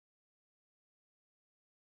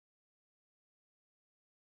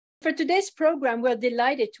For today's program, we're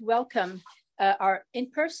delighted to welcome our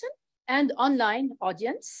in-person and online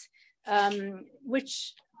audience,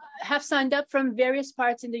 which have signed up from various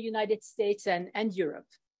parts in the United States and Europe.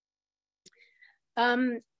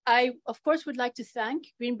 I, of course, would like to thank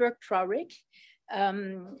Greenberg Traurig,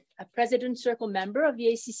 a President Circle member of the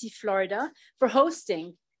ACC Florida, for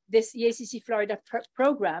hosting this ACC Florida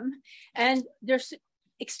program, and their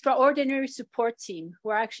extraordinary support team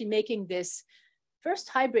who are actually making this first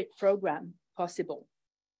hybrid program possible.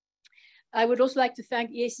 I would also like to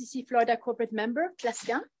thank ACC Florida corporate member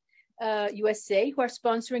Clasquin, USA, who are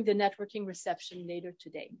sponsoring the networking reception later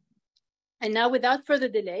today. And now, without further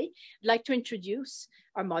delay, I'd like to introduce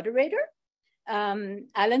our moderator.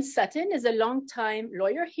 Alan Sutton is a longtime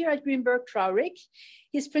lawyer here at Greenberg Traurig.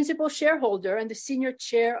 He's principal shareholder and the senior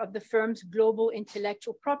chair of the firm's global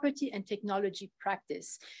intellectual property and technology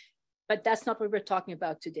practice. But that's not what we're talking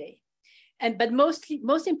about today. But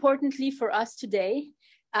most importantly for us today,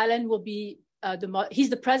 Alan will be he's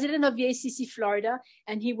the president of the ACC Florida,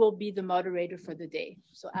 and he will be the moderator for the day.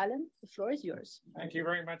 So Alan, the floor is yours. Thank you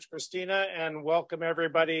very much, Christina, and welcome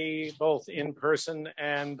everybody, both in person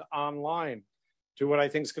and online, to what I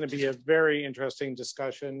think is going to be a very interesting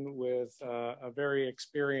discussion with a very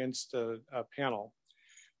experienced panel.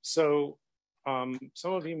 So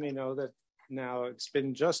some of you may know that now it's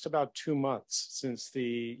been just about 2 months since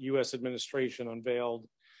the US administration unveiled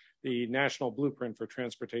the National Blueprint for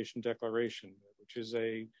Transportation Declaration, which is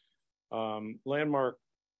a landmark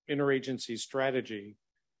interagency strategy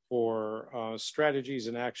for strategies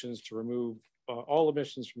and actions to remove all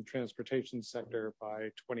emissions from the transportation sector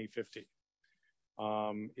by 2050.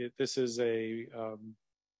 This is a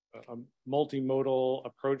multimodal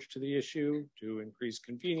approach to the issue to increase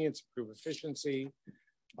convenience, improve efficiency,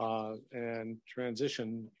 and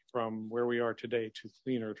transition from where we are today to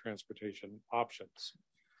cleaner transportation options.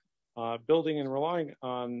 Building and relying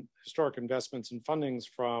on historic investments and fundings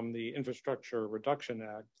from the Infrastructure Reduction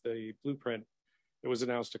Act, the blueprint that was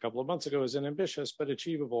announced a couple of months ago is an ambitious but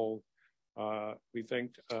achievable, we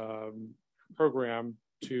think, program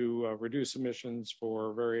to reduce emissions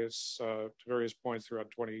for various points throughout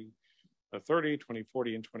 2030,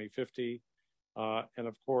 2040, and 2050. And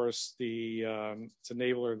of course, its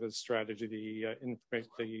enabler of the strategy,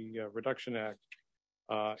 the Reduction Act,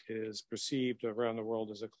 is perceived around the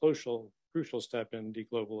world as a crucial step in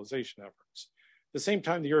deglobalization efforts. At the same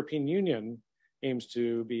time, the European Union aims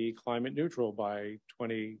to be climate neutral by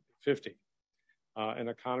 2050, an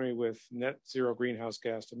economy with net zero greenhouse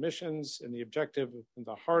gas emissions, and the objective in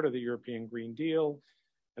the heart of the European Green Deal.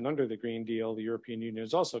 And under the Green Deal, the European Union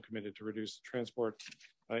is also committed to reduce the transport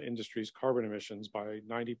industry's carbon emissions by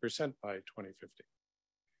 90% by 2050.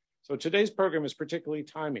 So today's program is particularly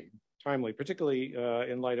timely, particularly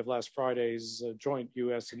in light of last Friday's joint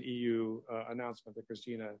US and EU announcement that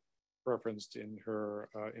Christina referenced in her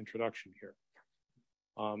introduction here.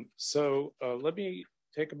 So let me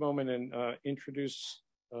take a moment and introduce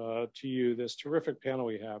to you this terrific panel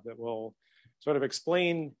we have that will sort of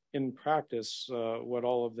explain in practice what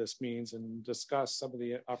all of this means and discuss some of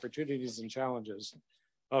the opportunities and challenges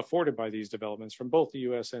afforded by these developments from both the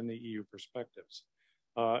US and the EU perspectives,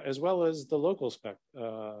 as well as the local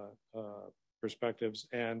perspectives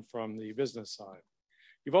and from the business side.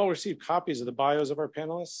 You've all received copies of the bios of our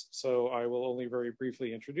panelists, so I will only very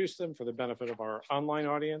briefly introduce them for the benefit of our online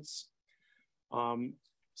audience.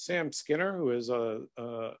 Sam Skinner, who is a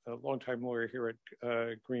longtime lawyer here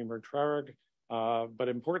at Greenberg Traurig, but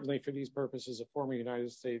importantly for these purposes, a former United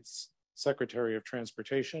States Secretary of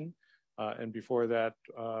Transportation, and before that,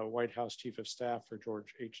 White House Chief of Staff for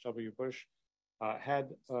George H.W. Bush.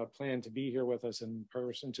 Had planned to be here with us in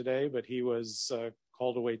person today, but he was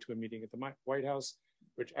called away to a meeting at the White House,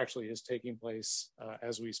 which actually is taking place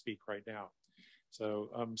as we speak right now.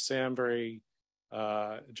 So Sam very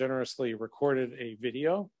generously recorded a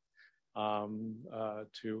video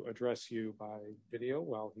to address you by video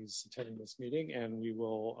while he's attending this meeting, and we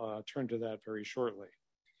will turn to that very shortly.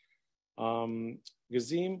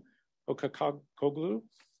 Gazim Okakoglu,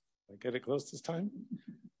 I get it close this time?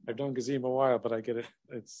 I've known Gazim a while, but I get it.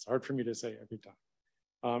 It's hard for me to say every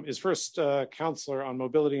time. Is first counselor on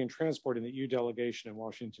mobility and transport in the EU delegation in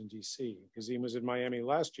Washington, D.C. Gazim was in Miami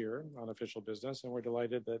last year on official business, and we're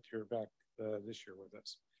delighted that you're back this year with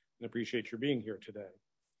us and appreciate your being here today.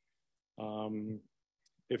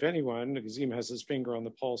 If anyone, Gazim has his finger on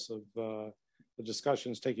the pulse of the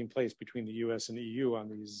discussions taking place between the US and EU on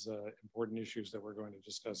these important issues that we're going to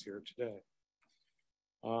discuss here today.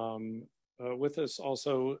 With us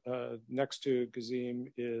also next to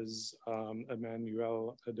Gazim is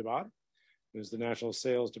Emmanuel Debar, who's the National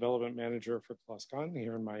Sales Development Manager for Clascon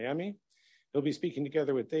here in Miami. He'll be speaking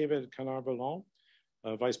together with David Canard-Bellon,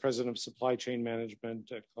 Vice President of Supply Chain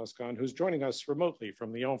Management at Clascon, who's joining us remotely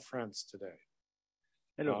from Lyon, France today.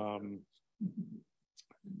 Hello.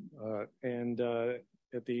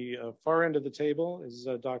 At the far end of the table is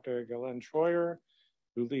Dr. Galen Troyer,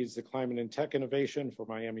 who leads the Climate and Tech Innovation for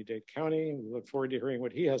Miami-Dade County. We look forward to hearing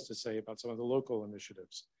what he has to say about some of the local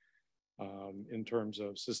initiatives in terms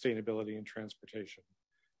of sustainability and transportation,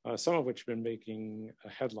 some of which have been making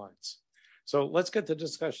headlines. So let's get the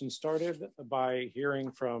discussion started by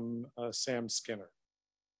hearing from Sam Skinner.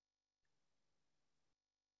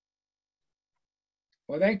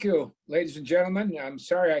 Well, thank you, ladies and gentlemen. I'm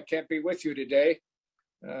sorry I can't be with you today.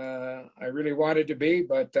 I really wanted to be,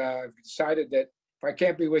 but I've decided that if I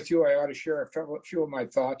can't be with you, I ought to share a few of my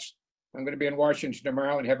thoughts. I'm going to be in Washington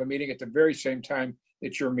tomorrow and have a meeting at the very same time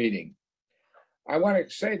that you're meeting. I want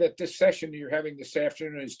to say that this session you're having this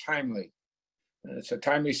afternoon is timely. It's a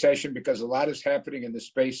timely session because a lot is happening in the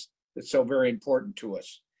space that's so very important to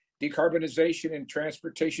us. Decarbonization in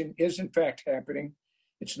transportation is in fact happening.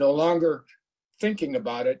 It's no longer thinking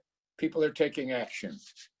about it. People are taking action.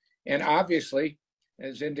 And obviously,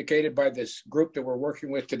 as indicated by this group that we're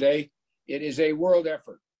working with today, it is a world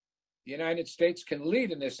effort. The United States can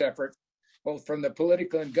lead in this effort, both from the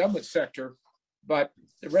political and government sector, but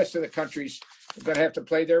the rest of the countries are going to have to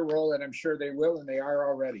play their role, and I'm sure they will, and they are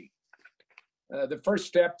already. The first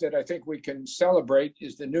step that I think we can celebrate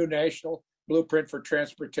is the new National Blueprint for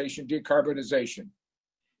Transportation Decarbonization,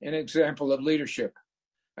 an example of leadership.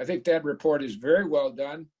 I think that report is very well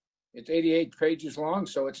done. It's 88 pages long,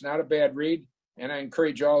 so it's not a bad read, and I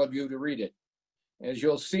encourage all of you to read it. As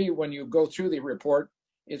you'll see when you go through the report,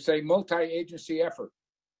 it's a multi-agency effort.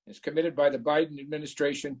 It's committed by the Biden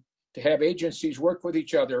administration to have agencies work with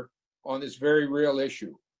each other on this very real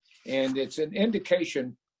issue. And it's an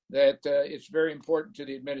indication that it's very important to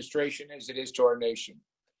the administration as it is to our nation.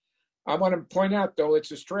 I want to point out, though,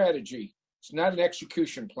 it's a strategy. It's not an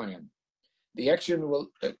execution plan. The action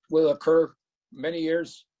will occur for many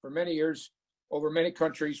years, over many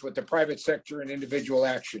countries with the private sector and individual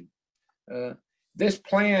action. This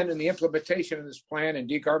plan and the implementation of this plan and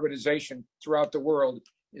decarbonization throughout the world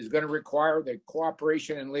is going to require the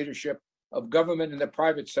cooperation and leadership of government and the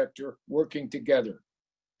private sector working together.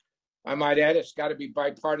 I might add, it's got to be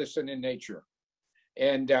bipartisan in nature.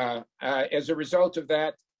 And as a result of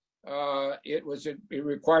that, it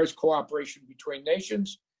requires cooperation between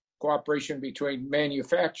nations, cooperation between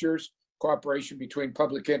manufacturers, cooperation between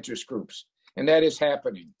public interest groups. And that is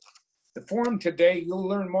happening. The forum today, you'll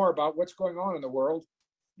learn more about what's going on in the world,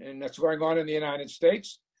 and that's going on in the United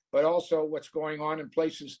States, but also what's going on in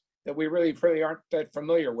places that we really aren't that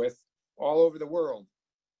familiar with all over the world.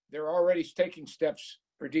 They're already taking steps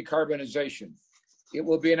for decarbonization. It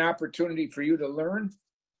will be an opportunity for you to learn.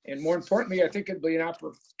 And more importantly, I think it'll be an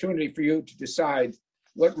opportunity for you to decide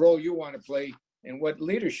what role you want to play and what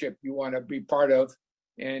leadership you want to be part of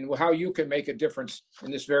and how you can make a difference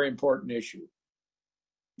in this very important issue.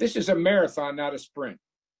 This is a marathon, not a sprint.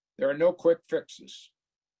 There are no quick fixes.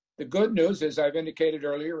 The good news, as I've indicated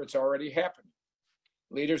earlier, it's already happening.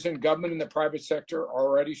 Leaders in government and the private sector are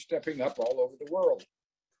already stepping up all over the world.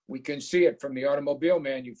 We can see it from the automobile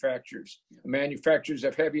manufacturers, the manufacturers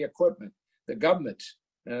of heavy equipment, the governments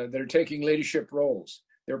that are taking leadership roles.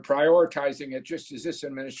 They're prioritizing it just as this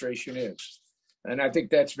administration is. And I think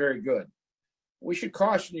that's very good. We should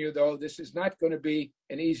caution you, though, this is not going to be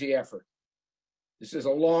an easy effort. This is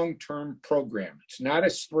a long-term program. It's not a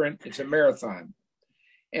sprint, it's a marathon.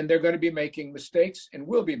 And they're going to be making mistakes and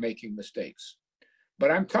will be making mistakes.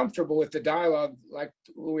 But I'm comfortable with the dialogue like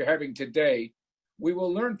we're having today. We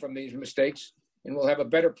will learn from these mistakes and we'll have a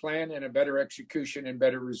better plan and a better execution and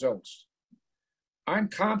better results. I'm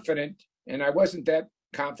confident, and I wasn't that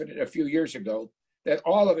confident a few years ago, that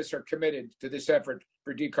all of us are committed to this effort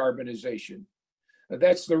for decarbonization.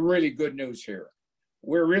 That's the really good news here.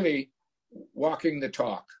 We're really walking the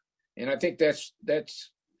talk. And I think that's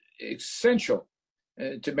essential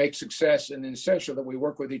to make success, and essential that we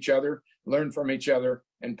work with each other, learn from each other,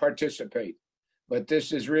 and participate. But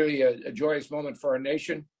this is really a joyous moment for our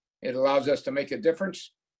nation. It allows us to make a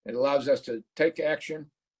difference. It allows us to take action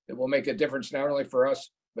that will make a difference not only for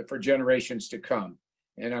us, but for generations to come.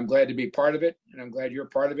 And I'm glad to be part of it, and I'm glad you're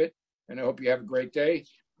part of it. And I hope you have a great day.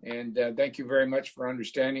 And thank you very much for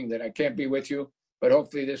understanding that I can't be with you, but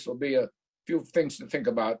hopefully this will be a few things to think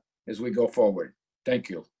about as we go forward. Thank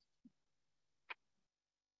you.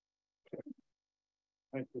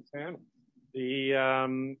 Thank you, Sam.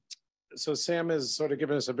 So Sam has sort of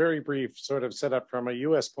given us a very brief sort of setup from a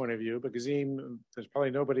U.S. point of view, but Kazim, there's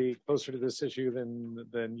probably nobody closer to this issue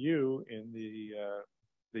than you in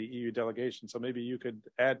the EU delegation. So maybe you could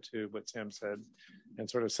add to what Sam said and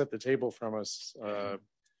sort of set the table from us,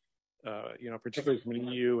 particularly from an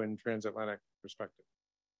EU and transatlantic perspective.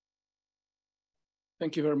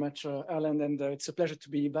 Thank you very much, Alan, and it's a pleasure to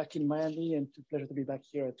be back in Miami and a pleasure to be back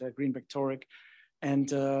here at Greenberg-Torek.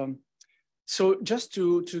 And so just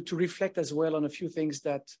to reflect as well on a few things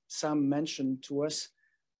that Sam mentioned to us.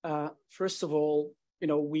 First of all,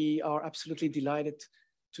 we are absolutely delighted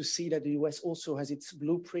to see that the US also has its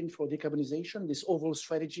blueprint for decarbonization, this overall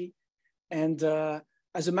strategy. And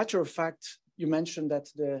as a matter of fact, you mentioned that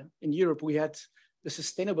in Europe, we had the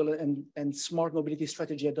sustainable and smart mobility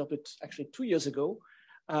strategy adopted actually 2 years ago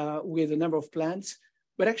with a number of plans.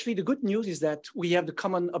 But actually the good news is that we have the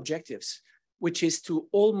common objectives, which is to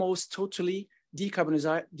almost totally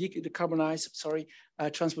decarbonize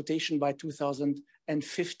transportation by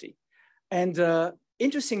 2050. And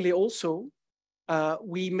interestingly also,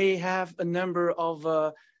 we may have a number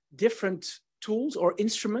of different tools or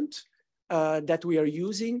instruments that we are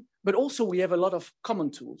using, but also we have a lot of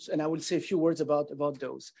common tools. And I will say a few words about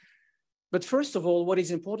those. But first of all, what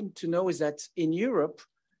is important to know is that in Europe,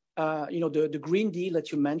 the Green Deal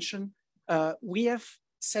that you mentioned, we have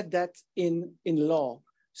set that in law.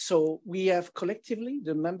 So we have collectively,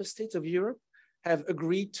 the member states of Europe have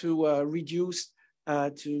agreed to reduce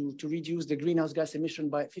the greenhouse gas emission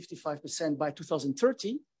by 55% by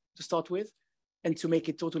 2030 to start with, and to make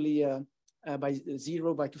it totally by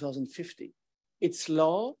zero by 2050. It's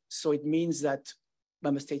law, so it means that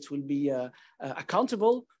member states will be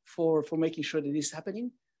accountable for making sure that this is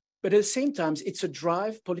happening. But at the same time, it's a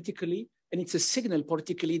drive politically, and it's a signal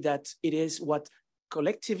politically that it is what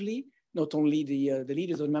collectively, not only the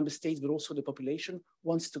leaders of the member states, but also the population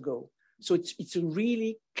wants to go. So it's a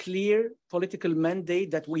really clear political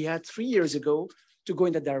mandate that we had 3 years ago to go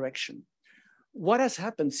in that direction. What has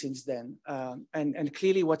happened since then? And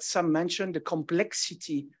clearly what Sam mentioned, the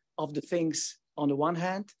complexity of the things on the one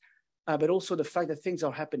hand, but also the fact that things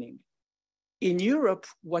are happening. In Europe,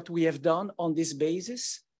 what we have done on this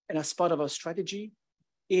basis, and as part of our strategy,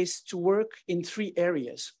 is to work in 3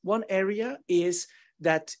 areas. One area is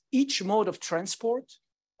that each mode of transport,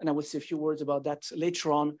 and I will say a few words about that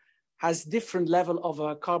later on, has different level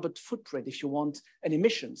of carbon footprint, if you want, and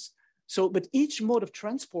emissions. So, but each mode of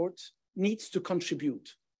transport needs to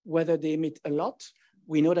contribute, whether they emit a lot.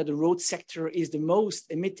 We know that the road sector is the most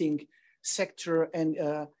emitting sector, and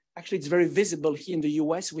actually it's very visible here in the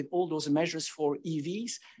US with all those measures for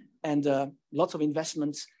EVs and lots of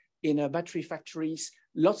investments in battery factories,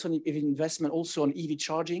 lots of investment also on EV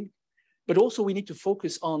charging. But also we need to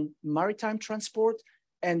focus on maritime transport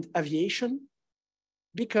and aviation,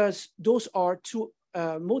 because those are 2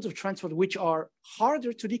 modes of transport which are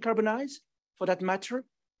harder to decarbonize, for that matter,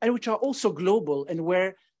 and which are also global, and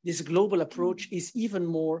where this global approach is even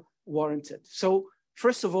more warranted. So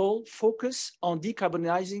first of all, focus on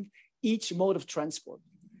decarbonizing each mode of transport.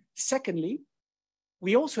 Secondly,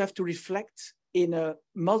 we also have to reflect in a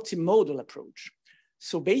multimodal approach.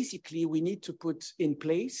 So basically, we need to put in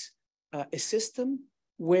place a system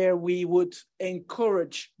where we would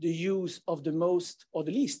encourage the use of the most or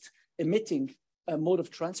the least emitting mode of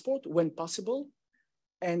transport when possible,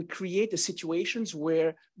 and create the situations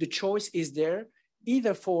where the choice is there,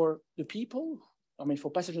 either for the people,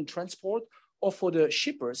 for passenger transport, or for the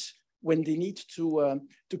shippers when they need to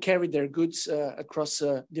carry their goods across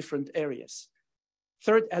different areas.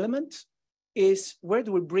 Third element is, where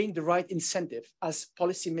do we bring the right incentive as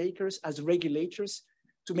policymakers, as regulators,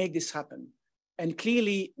 to make this happen? And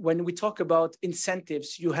clearly, when we talk about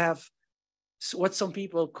incentives, you have what some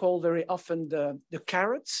people call very often the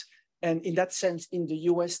carrots. And in that sense, in the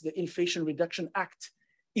US, the Inflation Reduction Act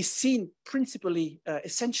is seen principally,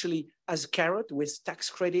 essentially as a carrot with tax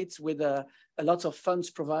credits, with a lot of funds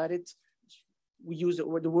provided. We use the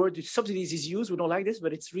word subsidies is used, we don't like this,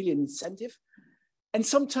 but it's really an incentive. And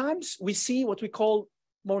sometimes we see what we call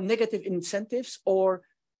more negative incentives, or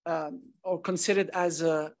considered as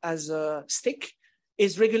a stick,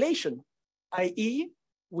 is regulation, i.e.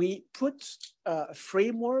 we put a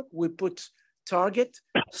framework, we put target,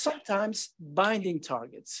 sometimes binding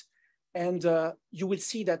targets. And you will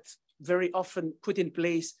see that very often put in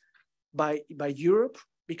place by Europe,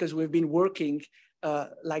 because we've been working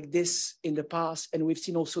like this in the past, and we've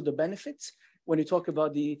seen also the benefits. When you talk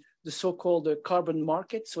about the so-called carbon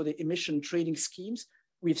market, so the emission trading schemes,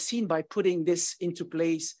 we've seen by putting this into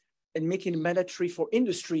place and making it mandatory for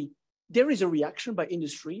industry, there is a reaction by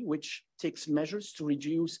industry which takes measures to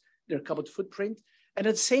reduce their carbon footprint. And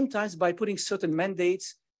at the same time, by putting certain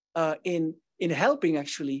mandates in helping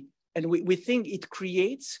actually, and we think it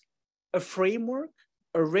creates a framework,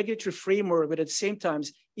 a regulatory framework, but at the same time,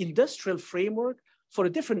 industrial framework for the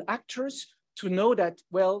different actors to know that,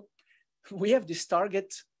 well, we have this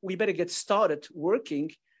target, we better get started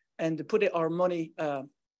working and put our money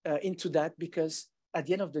into that, because at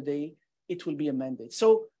the end of the day, it will be a mandate.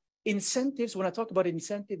 So incentives, when I talk about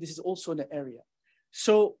incentive, this is also an area.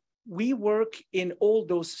 So we work in all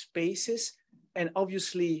those spaces, and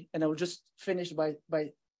obviously, and I will just finish by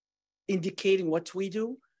indicating what we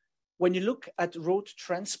do. When you look at road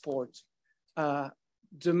transport,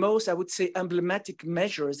 the most, I would say, emblematic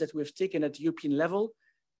measures that we've taken at the European level,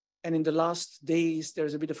 and in the last days,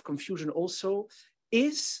 there's a bit of confusion also,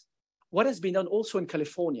 is what has been done also in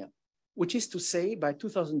California, which is to say by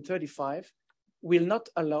 2035, will not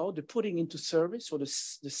allow the putting into service or the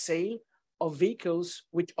sale of vehicles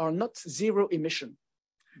which are not zero emission.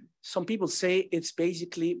 Some people say it's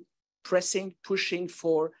basically pushing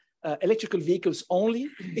for electrical vehicles only.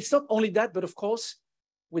 It's not only that, but of course,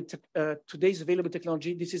 with today's available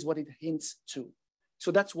technology, this is what it hints to.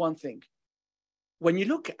 So that's one thing. When you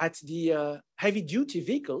look at the heavy duty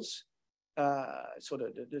vehicles, so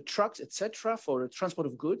the trucks, etc., for the transport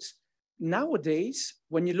of goods, nowadays,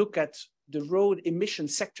 when you look at the road emission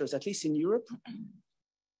sectors, at least in Europe,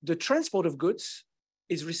 the transport of goods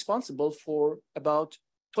is responsible for about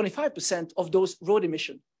 25% of those road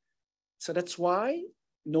emissions. So that's why,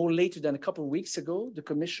 no later than a couple of weeks ago, the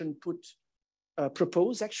Commission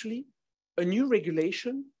proposed actually a new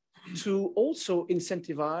regulation to also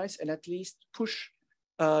incentivize and at least push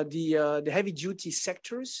the heavy duty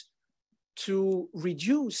sectors to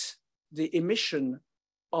reduce the emission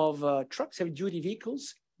of trucks, heavy duty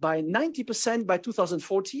vehicles by 90% by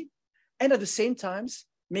 2040, and at the same time,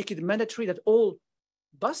 make it mandatory that all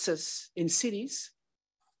buses in cities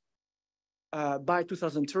by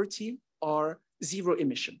 2030 are zero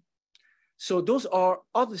emission. So those are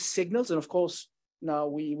other signals. And of course, now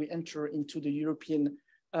we enter into the European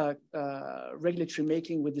regulatory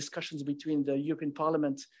making with discussions between the European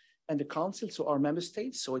Parliament and the Council, so our member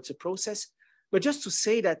states. So it's a process. But just to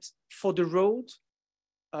say that for the road,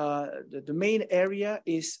 the main area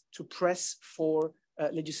is to press for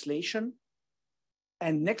legislation.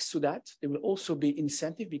 And next to that, there will also be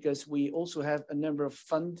incentive, because we also have a number of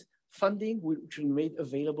funding which will be made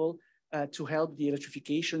available to help the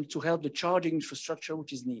electrification, to help the charging infrastructure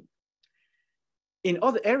which is needed. In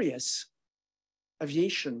other areas,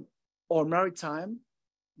 aviation or maritime,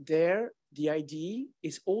 there the idea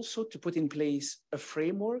is also to put in place a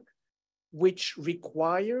framework which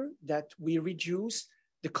require that we reduce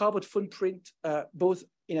the carbon footprint both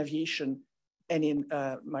in aviation and in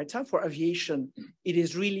maritime. For aviation, it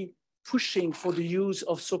is really pushing for the use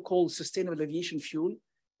of so-called sustainable aviation fuel,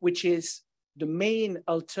 which is the main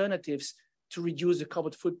alternatives to reduce the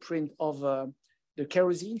carbon footprint of the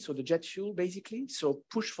kerosene, so the jet fuel, basically. So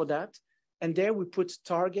push for that. And there we put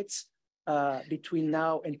targets between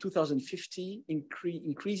now and 2050,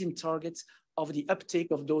 increasing targets of the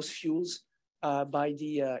uptake of those fuels in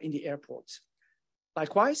the airports.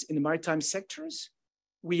 Likewise, in the maritime sectors,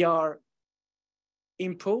 we are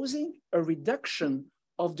imposing a reduction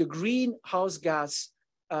of the greenhouse gas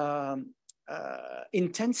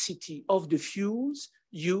intensity of the fuels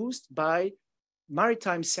used by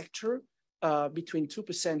maritime sector between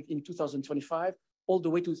 2% in 2025 all the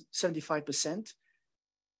way to 75%.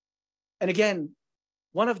 And again,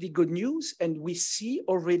 one of the good news, and we see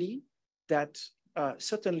already that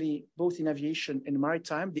certainly both in aviation and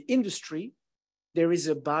maritime, the industry, there is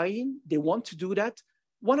a buy-in, they want to do that.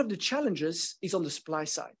 One of the challenges is on the supply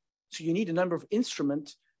side. So you need a number of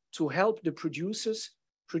instruments to help the producers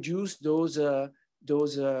produce those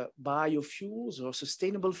biofuels or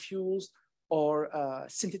sustainable fuels or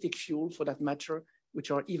synthetic fuel for that matter,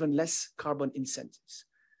 which are even less carbon incentives.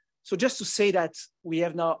 So just to say that we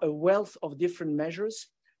have now a wealth of different measures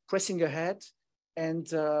pressing ahead. And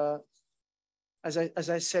as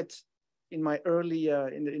I said in my early,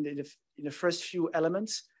 in the first few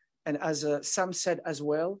elements, and as Sam said as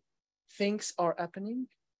well, things are happening.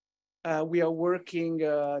 We are working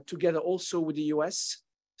together also with the US,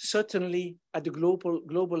 certainly at the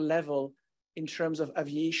global level in terms of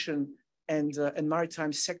aviation and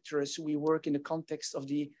maritime sectors. We work in the context of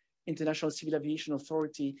the International Civil Aviation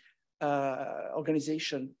Authority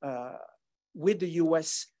organization with the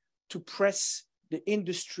US to press the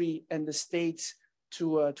industry and the states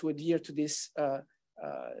to adhere to this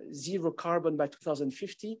zero carbon by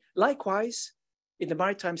 2050. Likewise, in the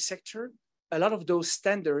maritime sector, a lot of those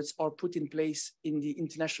standards are put in place in the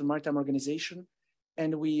International Maritime Organization.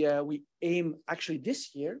 And we aim actually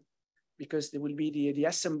this year, because there will be the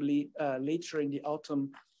assembly later in the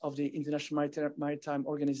autumn of the International Maritime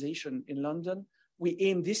Organization in London. We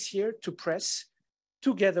aim this year to press,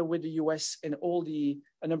 together with the US and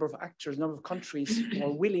a number of actors, a number of countries who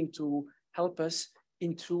are willing to help us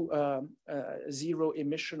into zero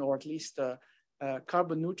emission, or at least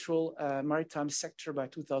carbon neutral maritime sector by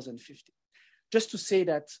 2050. Just to say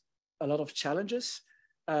that a lot of challenges,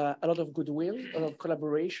 a lot of goodwill, a lot of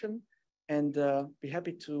collaboration, and be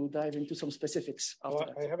happy to dive into some specifics after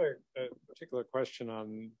that. I have a particular question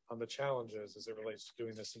on the challenges as it relates to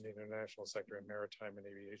doing this in the international sector in maritime and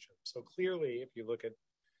aviation. So clearly, if you look at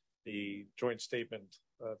the joint statement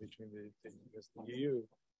between the EU,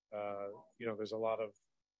 there's a lot of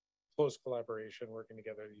close collaboration, working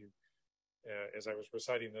together. As I was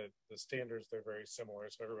reciting the standards, they're very similar,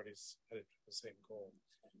 so everybody's headed to the same goal.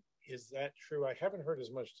 Is that true? I haven't heard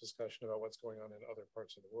as much discussion about what's going on in other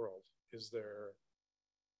parts of the world. Is there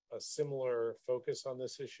a similar focus on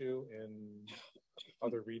this issue in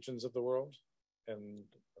other regions of the world? And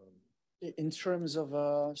in terms of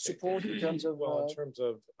support, in terms of in terms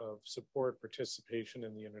of support, participation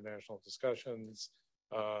in the international discussions,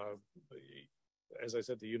 as I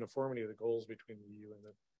said, the uniformity of the goals between the EU and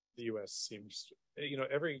the US seems,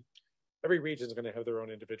 every region is going to have their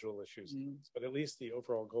own individual issues, but at least the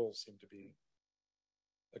overall goals seem to be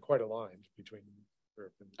quite aligned between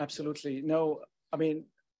Europe and Absolutely. No, I mean,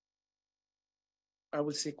 I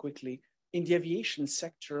will say quickly, in the aviation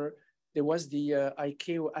sector, there was the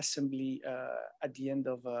ICAO assembly at the end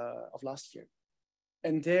of last year.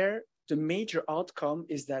 And there, the major outcome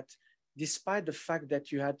is that despite the fact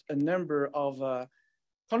that you had a number of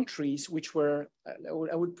countries which were,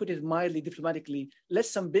 I would put it mildly diplomatically,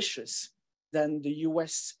 less ambitious than the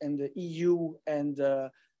US and the EU and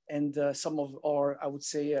some of our, I would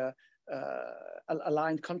say,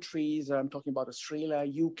 aligned countries. I'm talking about Australia,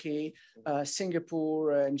 UK,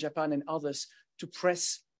 Singapore, and Japan and others, to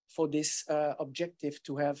press for this objective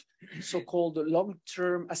to have so-called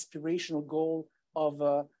long-term aspirational goal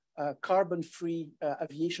of carbon-free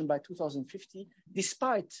aviation by 2050,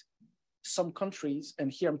 despite some countries,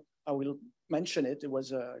 and here I will mention it, it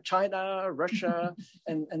was China, Russia,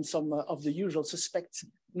 and some of the usual suspects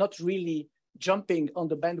not really jumping on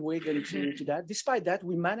the bandwagon to that. Despite that,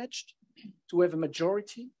 we managed to have a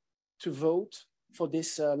majority to vote for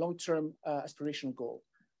this long-term aspirational goal.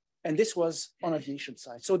 And this was on aviation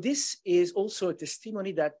side. So this is also a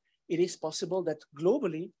testimony that it is possible that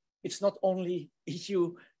globally, it's not only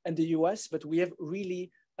EU and the US, but we have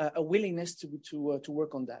really a willingness to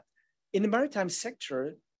work on that. In the maritime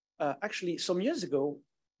sector, actually some years ago,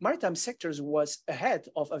 maritime sectors was ahead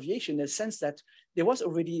of aviation in the sense that there was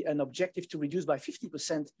already an objective to reduce by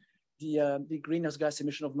 50% the greenhouse gas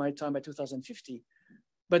emission of maritime by 2050.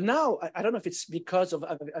 But now, I don't know if it's because of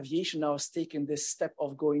aviation now has taken this step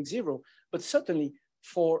of going zero, but certainly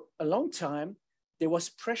for a long time, there was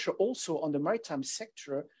pressure also on the maritime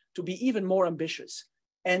sector to be even more ambitious.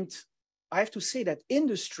 And I have to say that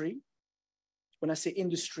industry, when I say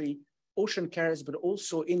industry, ocean carriers, but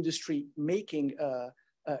also industry making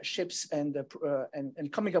ships and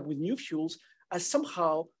coming up with new fuels, has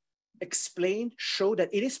somehow explained, show that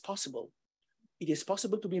it is possible. It is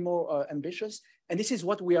possible to be more ambitious, and this is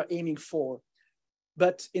what we are aiming for.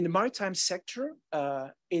 But in the maritime sector,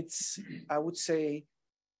 it's, I would say,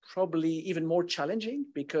 probably even more challenging,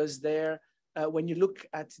 because there, when you look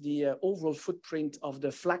at the overall footprint of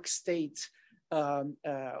the flag state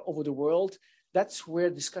over the world, that's where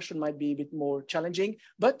discussion might be a bit more challenging,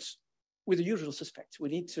 but with the usual suspects. We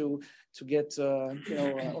need to get,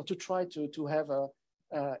 or to try to have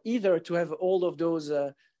either to have all of those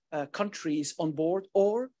countries on board,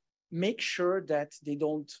 or make sure that they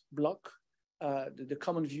don't block the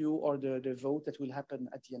common view or the vote that will happen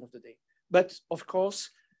at the end of the day. But of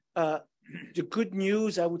course, the good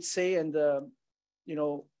news, I would say, and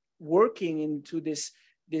working into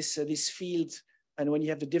this field, and when you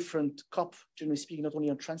have the different COP, generally speaking, not only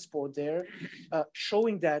on transport there,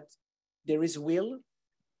 showing that there is will,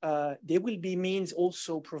 there will be means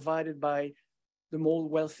also provided by the more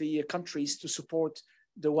wealthy countries to support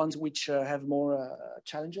the ones which have more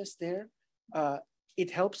challenges there.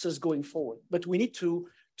 It helps us going forward, but we need to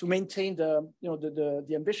maintain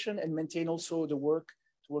the ambition and maintain also the work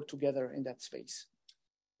to work together in that space.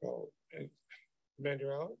 Well,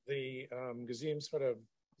 Emmanuel, the Gazim sort of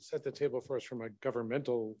set the table for us from a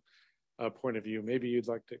governmental point of view. Maybe you'd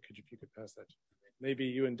like to, if you could pass that. Maybe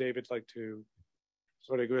you and David like to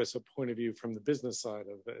sort of give us a point of view from the business side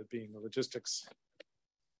of being a logistics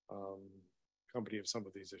company of some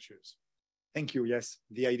of these issues. Thank you. Yes,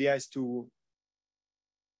 the idea is to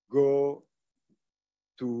go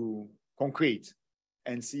to concrete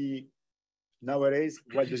and see nowadays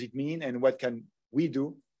what does it mean and what can we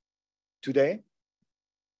do today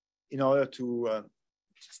in order to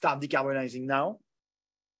start decarbonizing now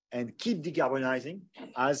and keep decarbonizing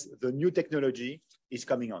as the new technology is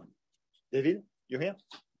coming on. David, you here?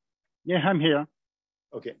 Yeah, I'm here.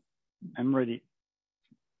 Okay. I'm ready.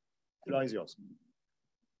 The floor is yours.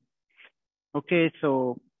 Okay,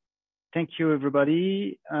 so thank you,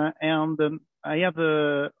 everybody. I have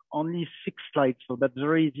only 6 slides, so that's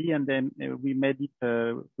very easy. And then we made it,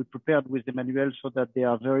 we prepared with Emmanuel so that they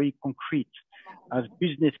are very concrete as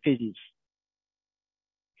business cases.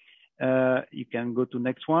 You can go to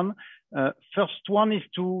next one. First one is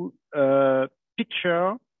to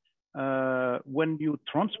picture when you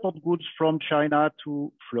transport goods from China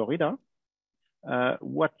to Florida,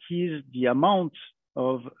 what is the amount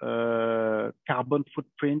of carbon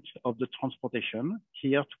footprint of the transportation.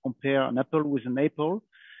 Here to compare an apple with an apple,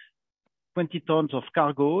 20 tons of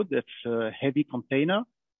cargo, that's a heavy container,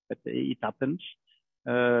 but it happens,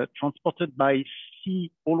 transported by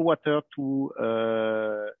sea all water to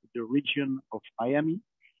the region of Miami,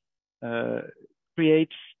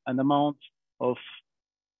 creates an amount of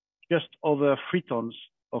just over 3 tons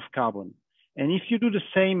of carbon. And if you do the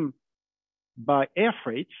same by air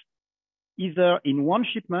freight, either in one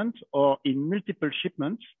shipment or in multiple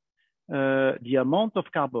shipments, the amount of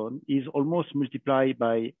carbon is almost multiplied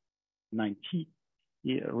by 90,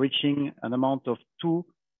 reaching an amount of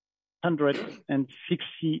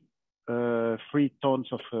 263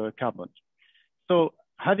 tons of carbon. So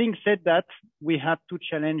having said that, we have 2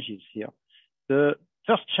 challenges here. The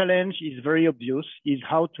first challenge is very obvious, is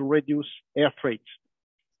how to reduce air freight.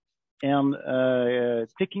 And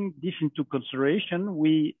taking this into consideration,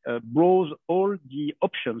 we browse all the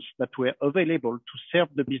options that were available to serve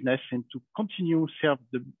the business and to continue serve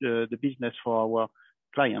the business for our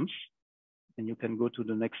clients. And you can go to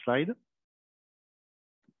the next slide.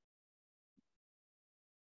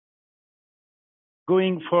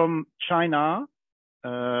 Going from China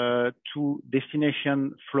to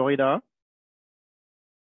destination Florida,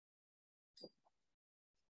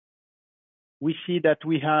 we see that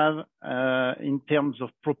we have, in terms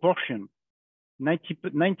of proportion,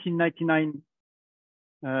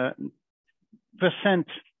 99%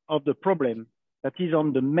 of the problem that is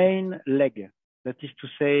on the main leg, that is to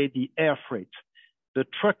say the air freight. The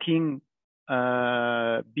trucking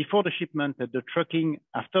before the shipment and the trucking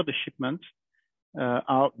after the shipment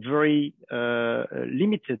are very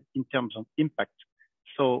limited in terms of impact.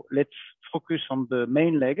 So let's focus on the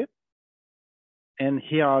main leg. And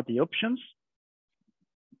here are the options.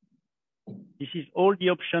 This is all the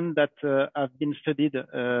options that have been studied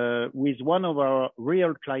with one of our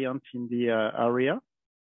real clients in the area.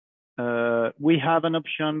 We have an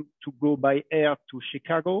option to go by air to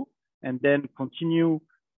Chicago and then continue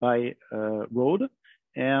by road.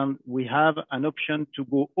 And we have an option to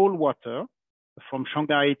go all water from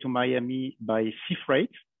Shanghai to Miami by sea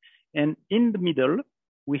freight. And in the middle,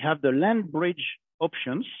 we have the land bridge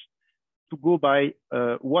options to go by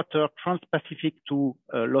water Trans-Pacific to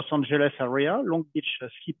Los Angeles area, Long Beach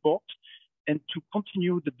seaport, and to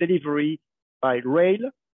continue the delivery by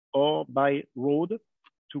rail or by road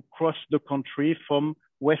to cross the country from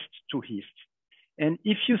west to east. And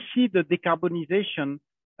if you see the decarbonization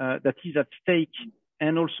that is at stake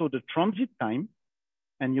and also the transit time,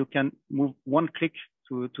 and you can move one click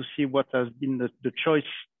to see what has been the choice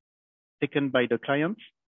taken by the clients.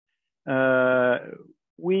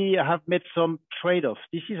 We have made some trade-offs.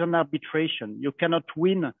 This is an arbitration. You cannot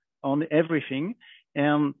win on everything.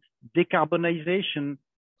 And decarbonization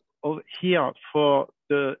here for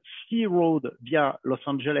the sea road via Los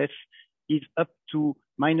Angeles is up to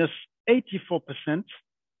minus 84%,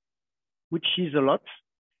 which is a lot,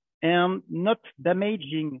 and not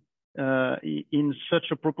damaging in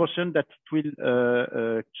such a proportion that it will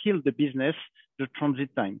kill the business, the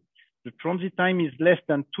transit time. The transit time is less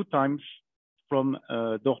than 2 times from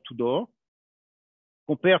door to door,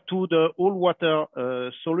 compared to the all-water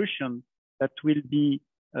solution that will be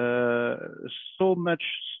so much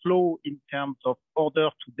slow in terms of order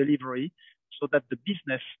to delivery, so that the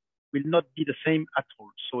business will not be the same at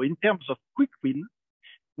all. So in terms of quick win,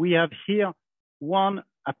 we have here one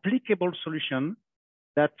applicable solution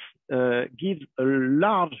that gives a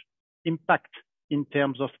large impact in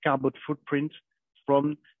terms of carbon footprint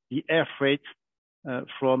from the air freight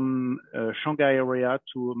from Shanghai area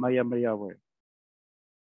to Miami area.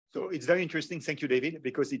 So it's very interesting. Thank you, David,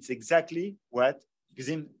 because it's exactly what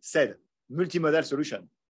Xim said, multimodal solution.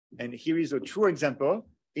 And here is a true example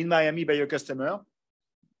in Miami by a customer,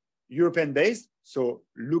 European based, So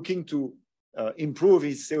looking to improve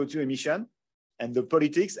his CO2 emission, and the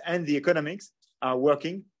politics and the economics are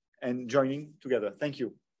working and joining together. Thank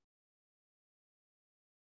you.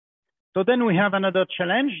 So then we have another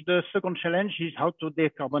challenge. The second challenge is how to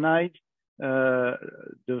decarbonize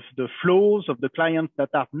the flows of the clients that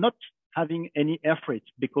are not having any air freight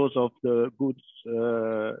because of the goods,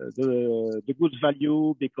 the goods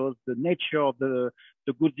value, because the nature of the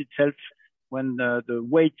goods itself, when the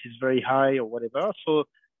weight is very high or whatever. So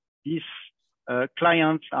these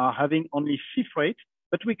clients are having only sea freight,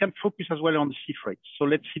 but we can focus as well on the sea freight. So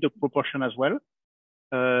let's see the proportion as well.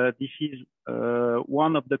 This is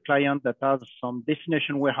one of the clients that has some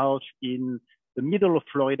destination warehouse in the middle of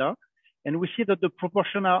Florida. And we see that the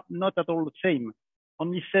proportion are not at all the same.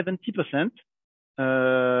 Only 70%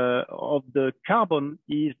 of the carbon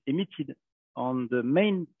is emitted on the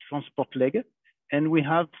main transport leg. And we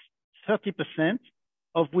have 30%,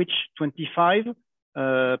 of which 25%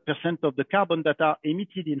 of the carbon that are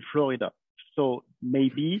emitted in Florida. So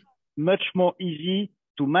maybe much more easy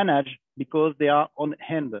to manage because they are on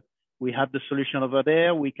hand. We have the solution over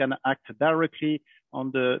there. We can act directly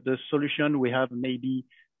on the solution. We have maybe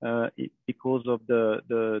because of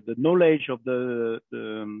the knowledge of the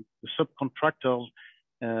subcontractors,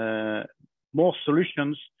 more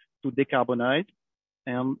solutions to decarbonize.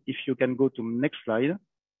 And if you can go to the next slide,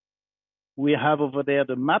 we have over there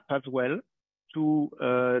the map as well to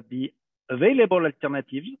the available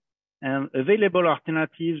alternatives. And available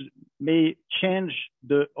alternatives may change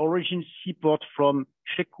the origin seaport from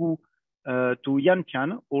Shekou to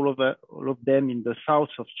Yantian, all of them in the south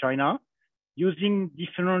of China, using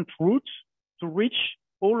different routes to reach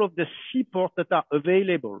all of the seaports that are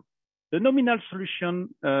available. The nominal solution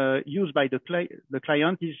used by the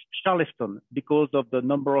client is Charleston because of the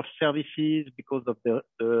number of services, because of the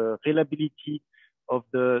reliability of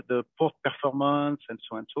the port performance, and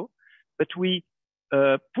so and so. But we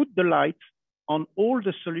put the light on all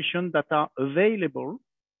the solutions that are available,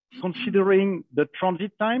 considering the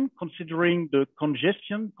transit time, considering the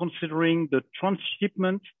congestion, considering the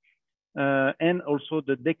transshipment, and also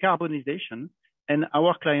the decarbonization. And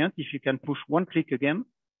our client, if you can push one click again,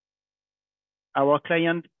 our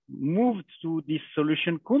client moved to this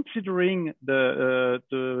solution considering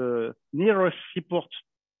the nearest seaport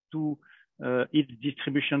to its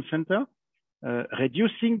distribution center,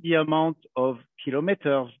 reducing the amount of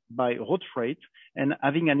kilometers by road freight and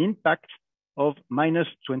having an impact of minus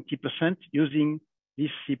 20% using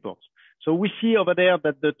this seaport. So we see over there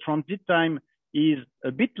that the transit time is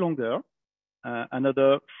a bit longer,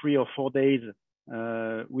 another 3 or 4 days,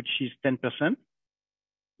 which is 10%.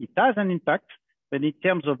 It has an impact, but in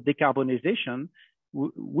terms of decarbonization,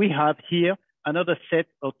 we have here another set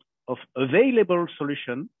of available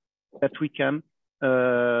solutions that we can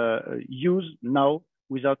use now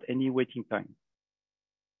without any waiting time.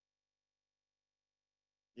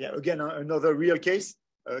 Yeah, again, another real case.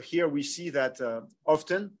 Here we see that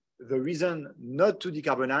often the reason not to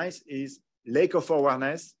decarbonize is lack of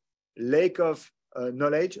awareness, lack of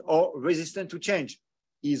knowledge, or resistant to change.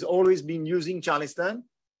 He's always been using Charleston.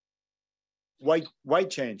 Why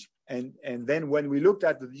change? And then when we looked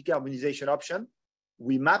at the decarbonization option,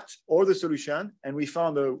 we mapped all the solutions and we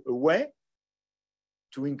found a way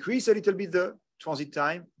to increase a little bit the transit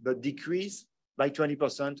time, but decrease by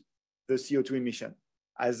 20% the CO2 emission.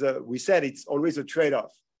 As we said, it's always a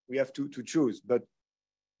trade-off. We have to choose, but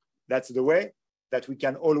that's the way that we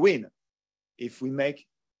can all win if we make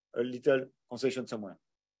a little concession somewhere.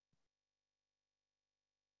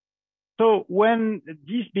 So when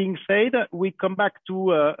this being said, we come back to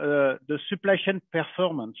the supply chain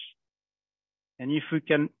performance. And if we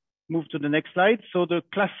can move to the next slide. So the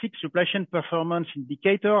classic supply chain performance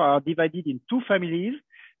indicators are divided in two families: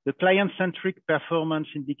 the client-centric performance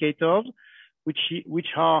indicators,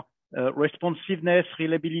 which are responsiveness,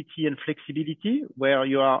 reliability, and flexibility, where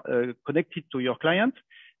you are connected to your client,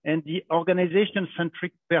 and the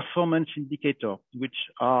organization-centric performance indicators, which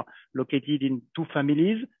are located in two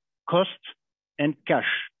families: cost and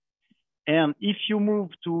cash. And if you move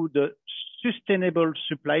to the sustainable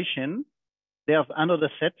supply chain, there's another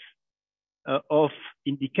set of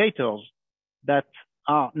indicators that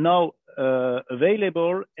are now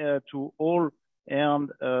available to all, and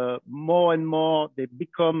more and more they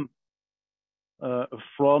become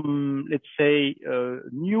from, let's say,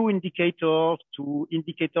 new indicators to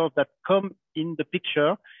indicators that come in the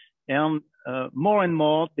picture, and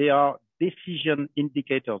more they are decision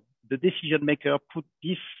indicators. The decision maker put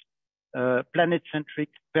this planet-centric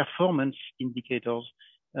performance indicators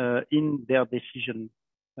in their decision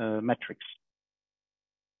matrix.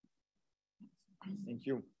 Thank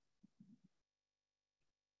you.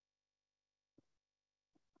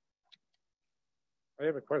 I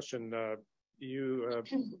have a question.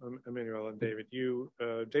 Emmanuel and David,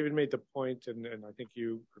 David made the point, and I think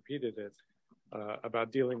you repeated it,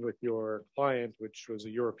 about dealing with your client, which was a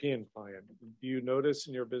European client. Do you notice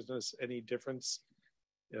in your business any difference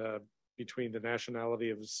between the nationality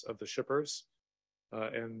of the shippers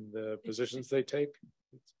and the positions they take?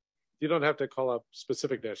 You don't have to call up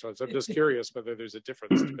specific nationalities. I'm just curious whether there's a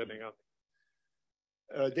difference depending on.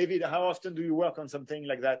 David, how often do you work on something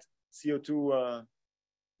like that? CO2?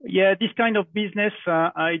 Yeah, this kind of business,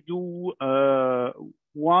 I do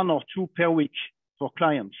 1 or 2 per week for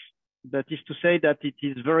clients. That is to say that it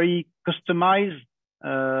is very customized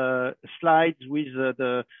slides with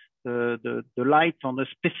the light on a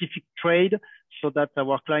specific trade, so that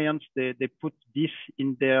our clients, they put this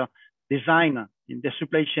in their design, in their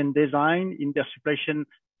supply chain design, in their supply chain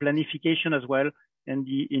planification as well, and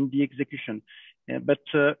in the execution. But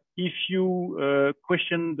if you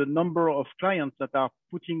question the number of clients that are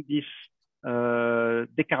putting this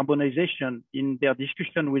decarbonization in their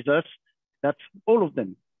discussion with us, that's all of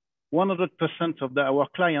them. 100% of our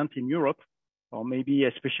clients in Europe, or maybe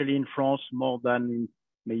especially in France more than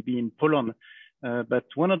maybe in Poland, but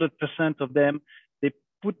 100% of them, they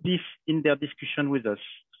put this in their discussion with us.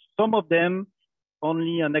 Some of them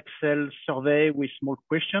only an Excel survey with small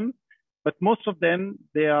questions, but most of them,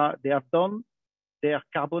 they have done their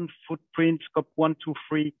carbon footprint, scope 1, 2,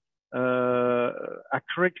 3,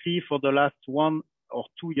 accurately for the last 1 or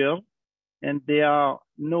 2 years. And they are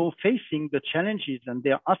now facing the challenges, and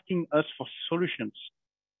they are asking us for solutions.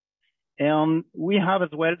 And we have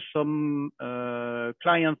as well some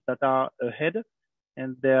clients that are ahead,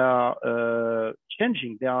 and they are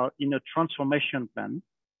changing. They are in a transformation plan,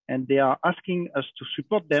 and they are asking us to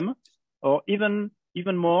support them, or even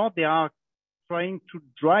more, they are trying to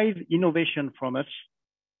drive innovation from us,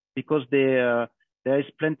 because there is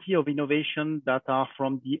plenty of innovation that are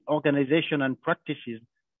from the organization and practices,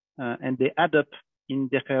 and they add up in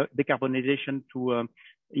decarbonization to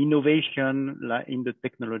innovation in the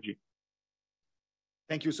technology.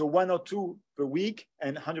 Thank you. So 1 or 2 per week,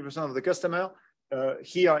 and 100% of the customer.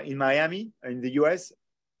 Here in Miami, in the US,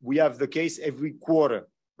 we have the case every quarter,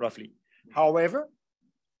 roughly. However,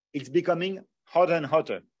 it's becoming hotter and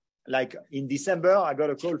hotter. Like in December, I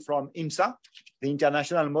got a call from IMSA, the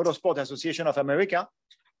International Motorsport Association of America,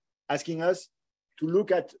 asking us to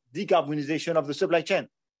look at decarbonization of the supply chain,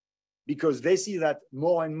 because they see that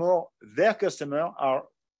more and more their customers are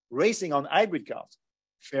racing on hybrid cars.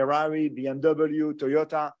 Ferrari, BMW,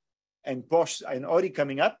 Toyota, and Porsche and Audi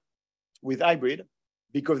coming up with hybrid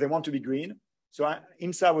because they want to be green. So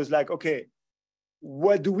IMSA was like, okay,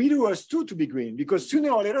 what do we do as two to be green? Because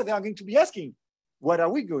sooner or later, they are going to be asking, what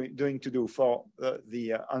are we going to do for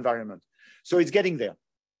the environment? So it's getting there.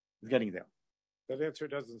 It's getting there. That answer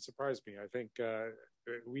doesn't surprise me. I think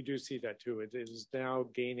we do see that too. It is now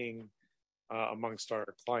gaining amongst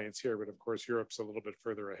our clients here, but of course, Europe's a little bit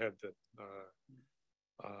further ahead than,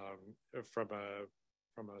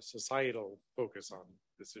 from a societal focus on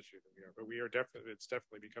this issue than we are. But it's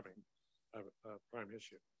definitely becoming a prime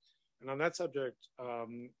issue. And on that subject,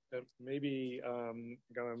 maybe,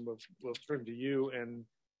 Galan, we'll turn to you and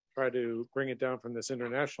try to bring it down from this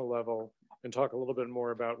international level and talk a little bit more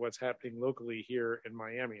about what's happening locally here in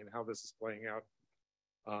Miami and how this is playing out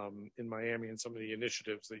in Miami and some of the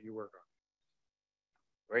initiatives that you work on.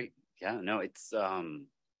 Great. Yeah, no, it's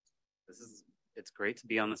great to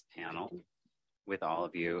be on this panel with all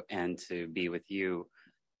of you and to be with you,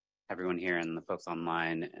 everyone here and the folks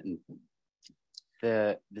online. And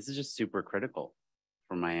this is just super critical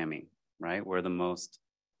for Miami, right? We're the most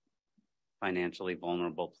financially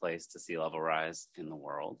vulnerable place to sea level rise in the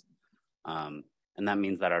world. And that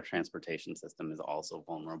means that our transportation system is also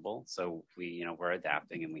vulnerable. So we're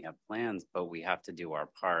adapting and we have plans, but we have to do our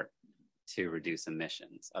part to reduce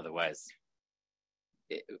emissions. Otherwise,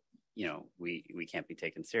 we can't be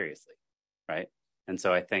taken seriously, right? And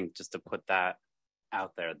so I think just to put that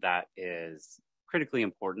out there, that is critically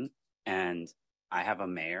important. And I have a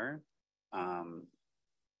mayor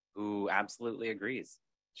who absolutely agrees.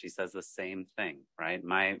 She says the same thing, right?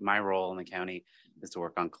 My role in the county is to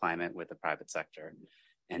work on climate with the private sector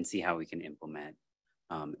and see how we can implement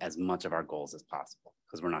as much of our goals as possible,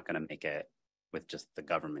 because we're not going to make it with just the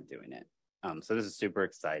government doing it. So this is super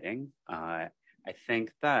exciting. I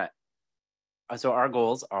think that, so our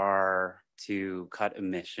goals are to cut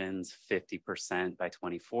emissions 50% by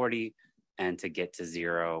 2040 and to get to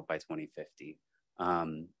zero by 2050.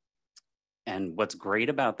 And what's great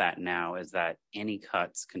about that now is that any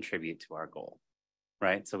cuts contribute to our goal,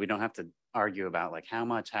 right? So we don't have to argue about like, how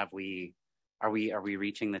much have we Are we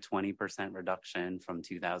reaching the 20% reduction from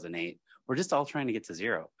 2008? We're just all trying to get to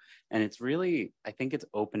zero. And it's really, I think it's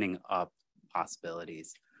opening up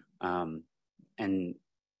possibilities. And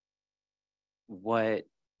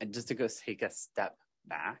just to go take a step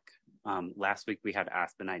back, last week we had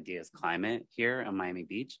Aspen Ideas Climate here on Miami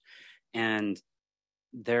Beach. And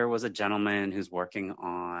there was a gentleman who's working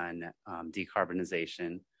on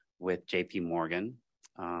decarbonization with JP Morgan.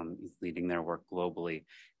 He's leading their work globally.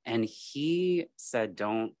 And he said,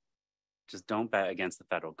 don't bet against the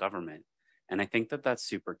federal government. And I think that that's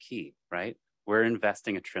super key, right? We're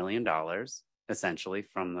investing $1 trillion essentially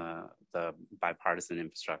from the Bipartisan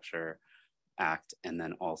Infrastructure Act, and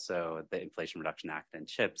then also the Inflation Reduction Act and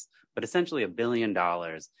CHIPS, but essentially $1 billion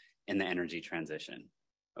in the energy transition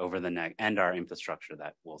over the next, and our infrastructure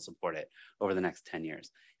that will support it over the next 10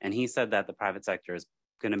 years. And he said that the private sector is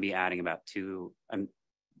going to be adding about $1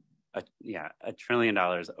 trillion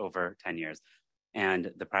over 10 years.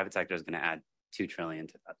 And the private sector is going to add $2 trillion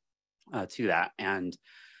to that. And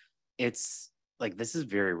it's like, this is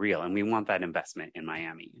very real. And we want that investment in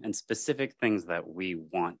Miami. And specific things that we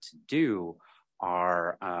want to do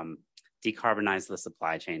are decarbonize the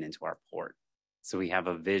supply chain into our port. So we have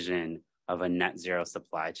a vision of a net zero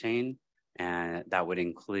supply chain, and that would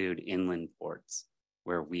include inland ports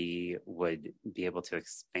where we would be able to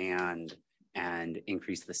expand and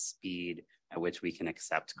increase the speed at which we can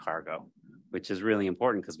accept cargo, which is really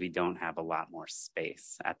important because we don't have a lot more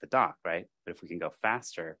space at the dock, right? But if we can go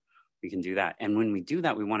faster, we can do that. And when we do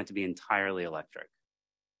that, we want it to be entirely electric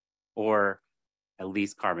or at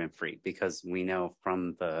least carbon free, because we know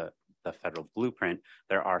from the federal blueprint,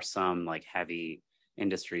 there are some like heavy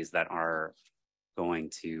industries that are going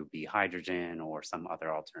to be hydrogen or some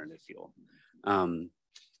other alternative fuel.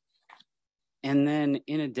 And then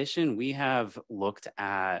in addition, we have looked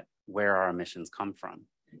at where our emissions come from.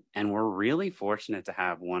 And we're really fortunate to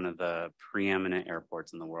have one of the preeminent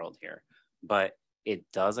airports in the world here. But it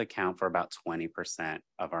does account for about 20%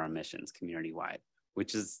 of our emissions community-wide,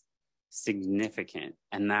 which is significant.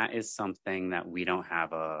 And that is something that we don't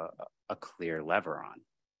have a clear lever on,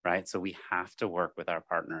 right? So we have to work with our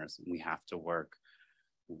partners. We have to work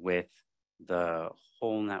with the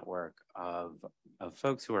whole network of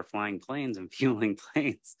folks who are flying planes and fueling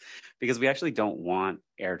planes, because we actually don't want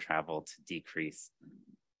air travel to decrease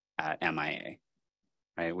at MIA,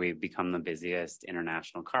 right? We've become the busiest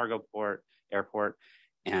international cargo airport,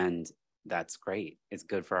 and that's great. It's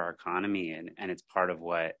good for our economy, and it's part of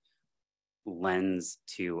what lends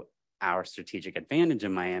to our strategic advantage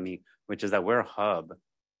in Miami, which is that we're a hub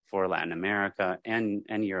for Latin America and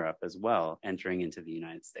Europe as well, entering into the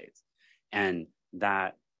United States. And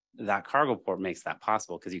that cargo port makes that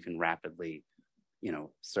possible because you can rapidly,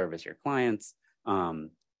 service your clients.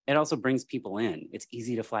 It also brings people in. It's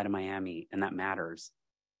easy to fly to Miami, and that matters.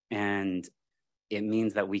 And it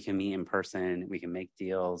means that we can meet in person, we can make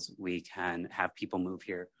deals, we can have people move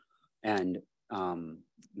here. And I'm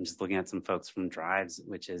just looking at some folks from Drives,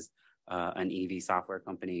 which is an EV software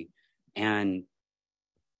company. And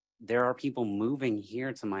there are people moving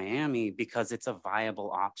here to Miami because it's a viable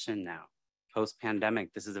option now.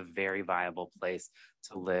 Post-pandemic, this is a very viable place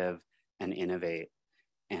to live and innovate.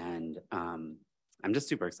 And I'm just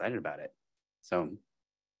super excited about it. So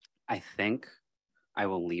I think I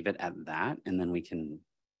will leave it at that, and then we can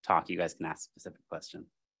talk. You guys can ask specific questions.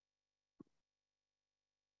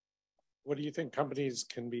 What do you think companies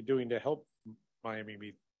can be doing to help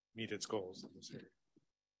Miami meet its goals in this area?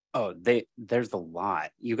 Oh, there's a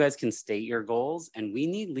lot. You guys can state your goals, and we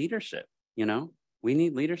need leadership, We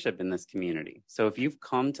need leadership in this community. So if you've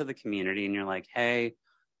come to the community and you're like, hey,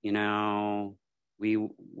 we're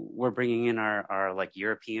bringing in our like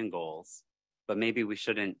European goals, but maybe we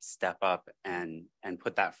shouldn't step up and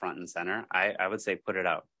put that front and center. I would say put it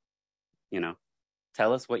out,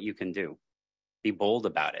 tell us what you can do. Be bold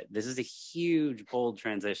about it. This is a huge, bold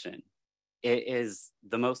transition. It is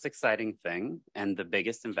the most exciting thing and the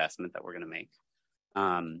biggest investment that we're going to make.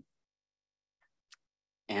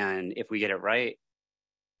 And if we get it right,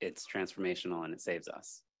 it's transformational and it saves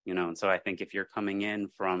us, And so I think if you're coming in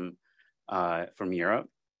from Europe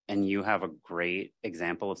and you have a great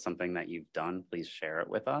example of something that you've done, please share it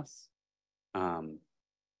with us.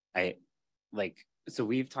 So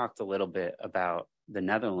we've talked a little bit about the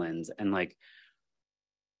Netherlands, and the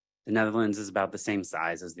Netherlands is about the same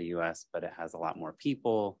size as the US, but it has a lot more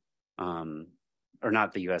people. Or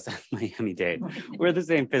not the US, Miami-Dade. We're the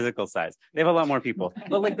same physical size. They have a lot more people.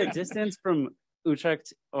 But the distance from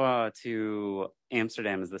Utrecht to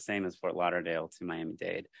Amsterdam is the same as Fort Lauderdale to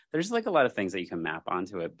Miami-Dade. There's a lot of things that you can map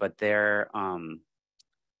onto it, but there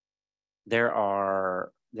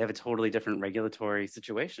are they have a totally different regulatory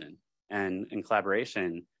situation and in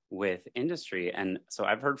collaboration with industry. And so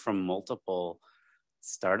I've heard from multiple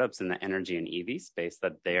startups in the energy and EV space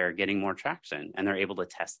that they're getting more traction and they're able to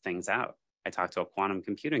test things out. I talked to a quantum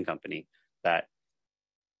computing company that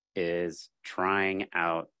is trying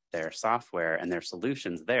out their software and their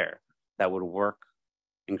solutions there that would work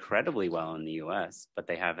incredibly well in the US, but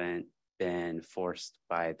they haven't been forced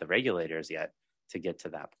by the regulators yet to get to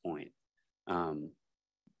that point.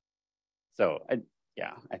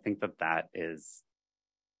 I think that is,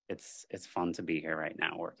 it's fun to be here right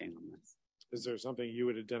now working on this. Is there something you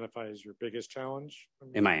would identify as your biggest challenge?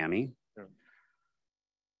 In Miami? Yeah.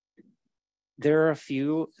 There are a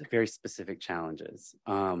few very specific challenges.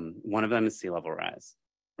 One of them is sea level rise,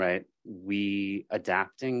 right? We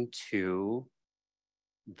adapting to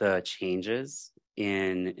the changes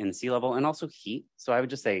in sea level and also heat. So I would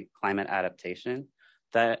just say climate adaptation,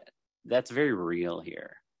 that's very real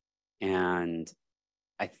here. And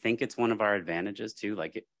I think it's one of our advantages too.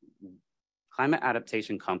 Climate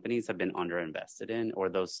adaptation companies have been underinvested in, or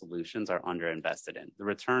those solutions are underinvested in. The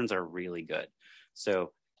returns are really good.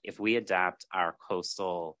 So if we adapt our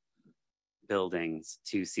coastal buildings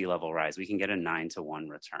to sea level rise, we can get a 9-to-1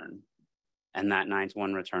 return. And that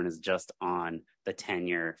 9-to-1 return is just on the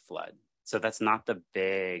 10-year flood. So that's not the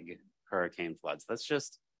big hurricane floods. That's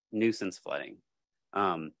just nuisance flooding.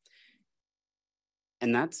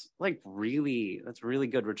 And that's really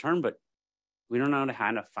good return, but we don't know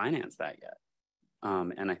how to finance that yet.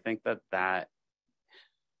 And I think that's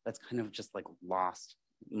kind of just lost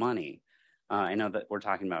money. I know that we're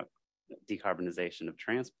talking about decarbonization of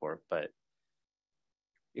transport, but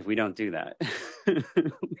if we don't do that, we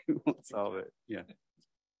won't solve it. Yeah.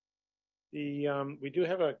 We do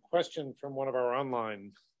have a question from one of our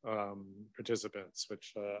online participants,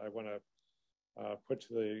 which I want to put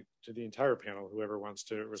to the entire panel, whoever wants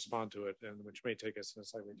to respond to it, and which may take us in a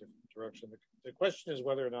slightly different direction. The question is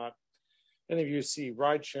whether or not any of you see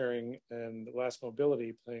ride sharing and last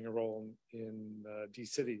mobility playing a role in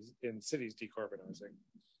cities decarbonizing,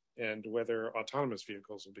 and whether autonomous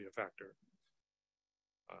vehicles will be a factor.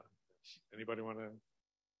 Anybody want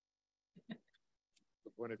to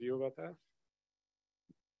point of view about that?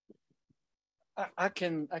 I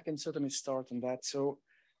can certainly start on that. So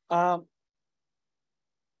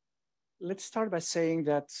let's start by saying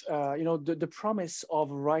that the promise of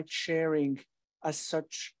ride sharing as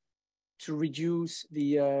such to reduce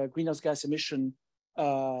the greenhouse gas emission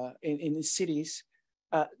in cities,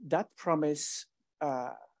 that promise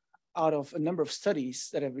out of a number of studies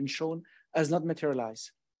that have been shown has not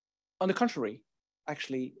materialized. On the contrary,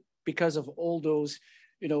 actually, because of all those,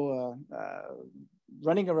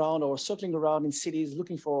 running around or circling around in cities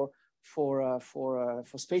looking for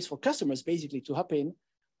space for customers, basically to hop in,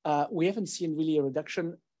 we haven't seen really a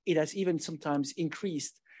reduction. It has even sometimes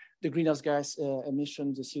increased the greenhouse gas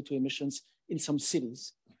emissions, the CO2 emissions in some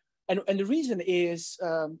cities. And the reason is,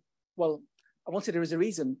 I won't say there is a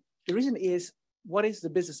reason. The reason is, what is the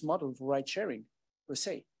business model for ride sharing per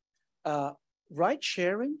se? Ride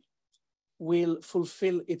sharing will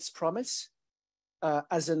fulfill its promise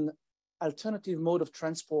as an alternative mode of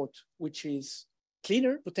transport, which is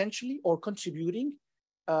cleaner potentially or contributing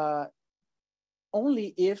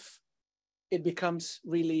only if it becomes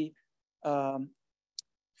really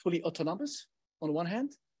fully autonomous on one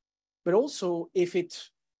hand, but also if it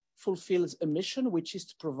fulfills a mission, which is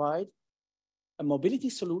to provide a mobility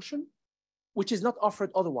solution, which is not offered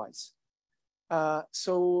otherwise.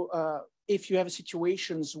 So if you have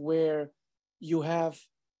situations where you have,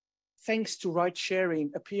 thanks to ride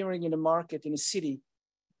sharing appearing in the market in a city,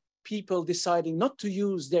 people deciding not to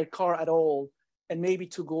use their car at all and maybe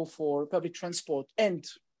to go for public transport, and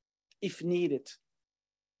if needed,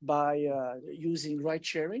 by using ride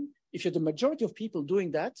sharing, if you're the majority of people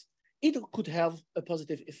doing that, it could have a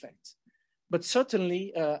positive effect. But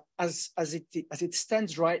certainly, as it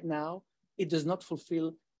stands right now, it does not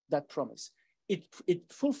fulfill that promise. It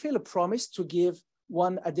fulfills a promise to give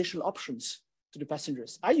one additional options to the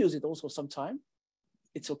passengers. I use it also sometime.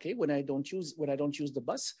 It's okay when I don't use the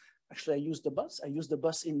bus. Actually, I use the bus. I used the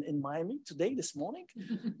bus in Miami today, this morning,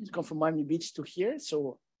 to come from Miami Beach to here.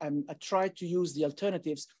 So I try to use the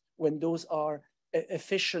alternatives when those are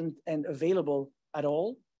efficient and available at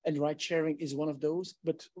all. And ride sharing is one of those,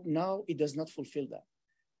 but now it does not fulfill that.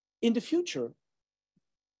 In the future,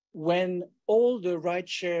 when all the ride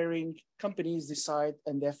sharing companies decide,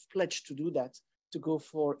 and they've pledged to do that, to go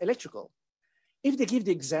for electrical, if they give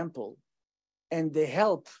the example and they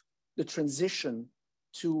help the transition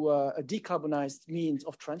to a decarbonized means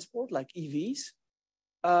of transport like EVs,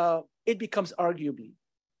 it becomes arguably.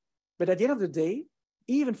 But at the end of the day,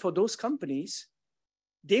 even for those companies,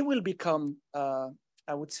 they will become,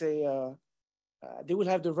 I would say, they will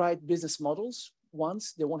have the right business models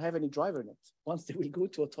once they won't have any driver in it, once they will go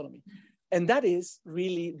to autonomy. And that is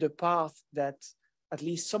really the path that at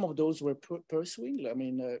least some of those were pursuing. I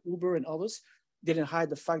mean, Uber and others didn't hide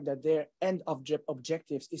the fact that their end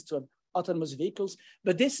objectives is to have autonomous vehicles.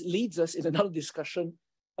 But this leads us in another discussion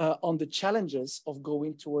on the challenges of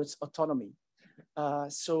going towards autonomy.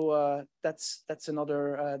 So that's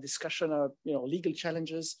another discussion of legal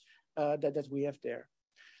challenges that we have there.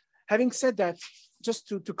 Having said that, just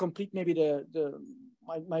to complete maybe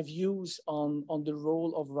my views on the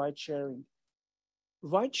role of ride sharing.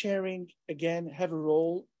 Ride sharing, again, have a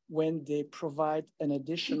role when they provide an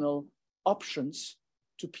additional options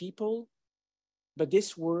to people, but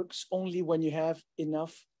this works only when you have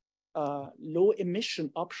enough low emission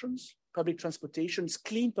options, public transportation,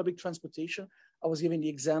 clean public transportation. I was giving the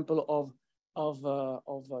example of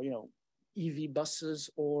EV buses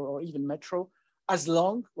or even metro. As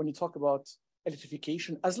long, when you talk about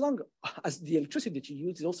electrification, as long as the electricity that you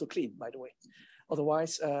use is also clean, by the way.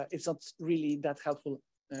 Otherwise, it's not really that helpful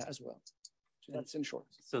as well. So that's in short.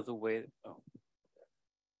 So the way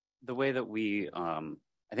that we,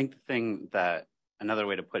 I think the thing that, another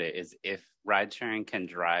way to put it is if ride sharing can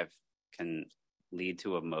lead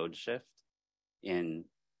to a mode shift in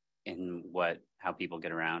how people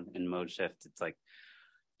get around. In mode shift, it's like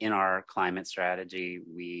in our climate strategy,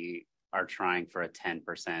 we are trying for a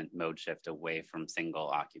 10% mode shift away from single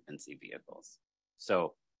occupancy vehicles.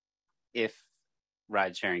 So if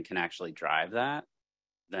ride sharing can actually drive that,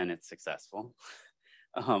 then it's successful.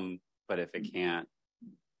 But if it can't,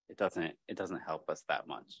 it doesn't help us that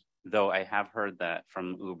much. Though I have heard that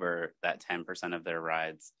from Uber that 10% of their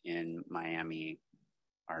rides in Miami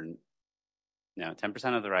are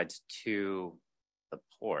 10% of the rides to the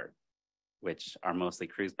port, which are mostly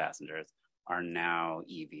cruise passengers, are now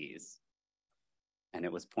EVs. And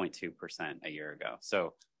it was 0.2% a year ago.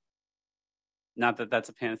 So not that that's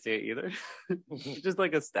a panacea either, just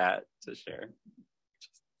like a stat to share.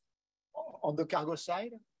 On the cargo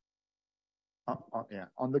side?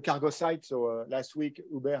 On the cargo side, so last week,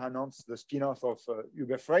 Uber announced the spin-off of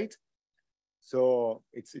Uber Freight. So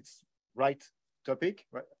it's right topic,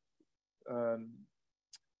 right?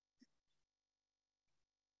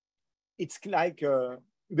 It's like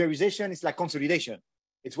Uberization is like consolidation.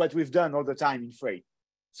 It's what we've done all the time in freight.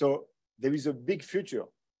 So there is a big future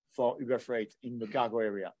for Uber Freight in the cargo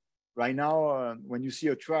area. Right now, when you see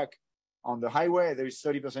a truck on the highway, there is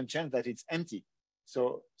 30% chance that it's empty.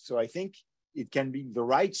 So I think it can be the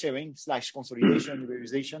ride sharing / consolidation,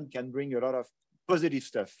 Uberization can bring a lot of positive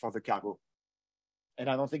stuff for the cargo. And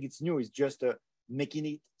I don't think it's new, it's just making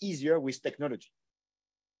it easier with technology.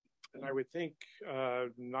 And I would think,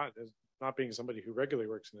 not being somebody who regularly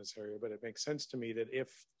works in this area, but it makes sense to me that if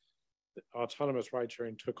autonomous ride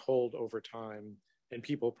sharing took hold over time and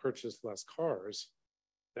people purchased less cars,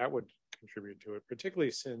 that would contribute to it,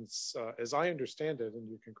 particularly since, as I understand it, and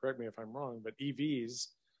you can correct me if I'm wrong, but EVs,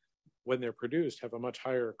 when they're produced, have a much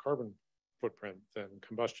higher carbon footprint than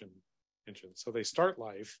combustion engines. So they start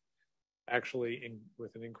life actually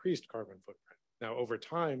with an increased carbon footprint. Now, over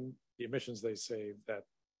time, the emissions they save, that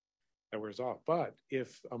wears off. But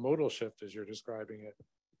if a modal shift, as you're describing it,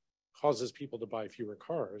 causes people to buy fewer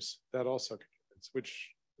cars, that also contributes,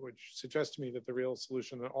 which suggests to me that the real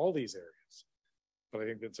solution in all these areas, but I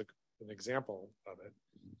think that's an example of it,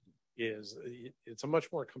 is it's a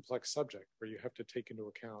much more complex subject where you have to take into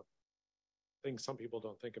account things some people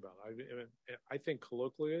don't think about. I think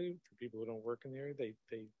colloquially, for people who don't work in the area, they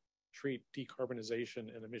treat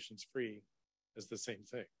decarbonization and emissions free as the same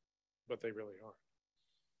thing, but they really aren't.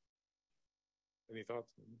 Any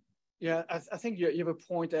thoughts? Yeah, I think you have a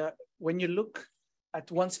point. When you look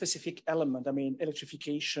at one specific element, I mean,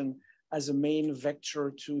 electrification as a main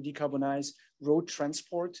vector to decarbonize road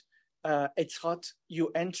transport, it's hot.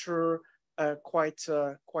 You enter quite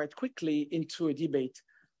quickly into a debate.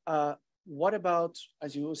 What about,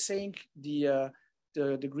 as you were saying, the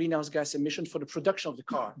greenhouse gas emission for the production of the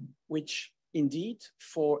car, which indeed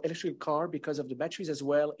for electric car, because of the batteries as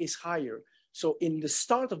well, is higher. So in the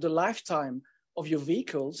start of the lifetime of your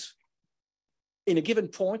vehicles, in a given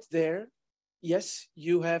point there, yes,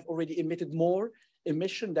 you have already emitted more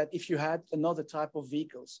emission than if you had another type of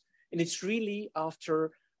vehicles. And it's really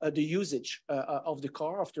after the usage of the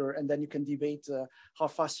car, and then you can debate how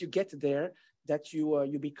fast you get there, that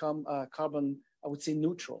you become carbon, I would say,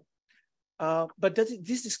 neutral. But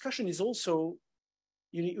this discussion is also,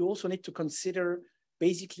 you also need to consider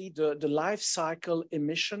basically the life cycle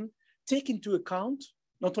emission, take into account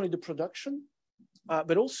not only the production,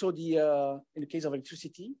 but also in the case of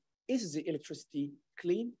electricity, is the electricity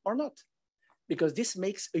clean or not? Because this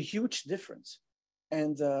makes a huge difference.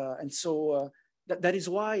 And so that is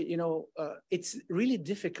why, it's really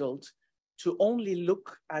difficult to only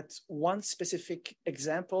look at one specific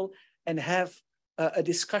example and have a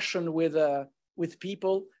discussion with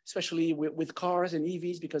people, especially with cars and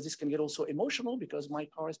EVs, because this can get also emotional, because my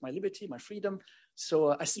car is my liberty, my freedom.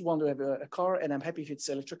 So I still want to have a car, and I'm happy if it's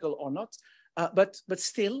electrical or not. But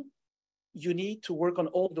still, you need to work on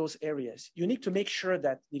all those areas. You need to make sure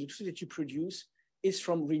that the electricity that you produce is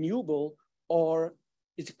from renewable, or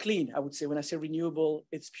it's clean. I would say when I say renewable,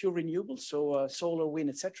 it's pure renewable, so solar, wind,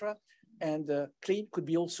 etc. And clean could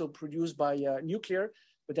be also produced by nuclear.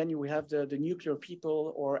 But then you will have the nuclear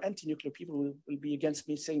people or anti-nuclear people will be against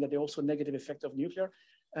me, saying that there's also a negative effect of nuclear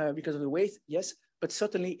because of the waste. Yes, but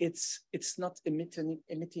certainly it's not emitting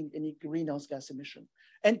any greenhouse gas emission.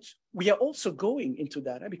 And we are also going into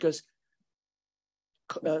that because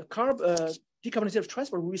decarbonization of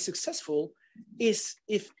transport will be successful is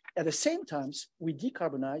if at the same time we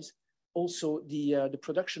decarbonize also the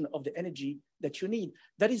production of the energy that you need.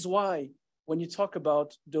 That is why when you talk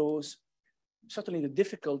about those certainly the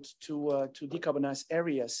difficult to decarbonize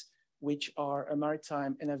areas, which are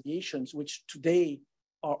maritime and aviations, which today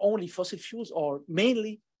are only fossil fuels or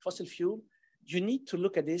mainly fossil fuel, you need to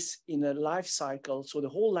look at this in a life cycle. So the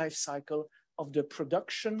whole life cycle of the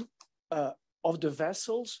production of the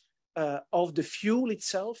vessels, of the fuel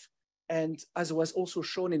itself. And as was also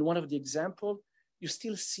shown in one of the examples, you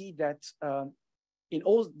still see that in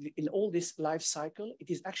all this life cycle,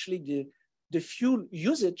 it is actually the fuel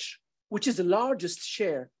usage which is the largest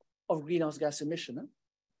share of greenhouse gas emission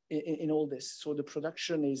in all this. So the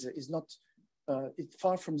production is not it's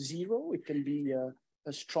far from zero. It can be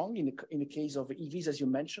strong in the case of EVs, as you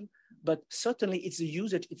mentioned, but certainly it's the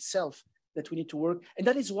usage itself that we need to work. And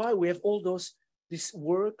that is why we have all this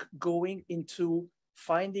work going into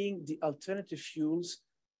finding the alternative fuels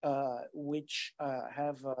which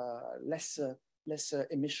have less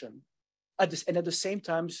emission. And at the same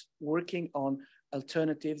time, working on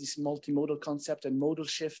alternatives, this multimodal concept and modal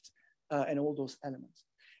shift and all those elements.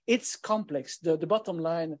 It's complex. The bottom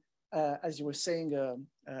line, as you were saying,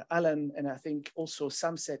 Alan, and I think also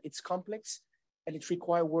Sam said, it's complex and it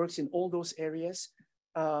requires works in all those areas.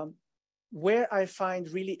 Where I find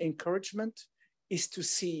really encouragement is to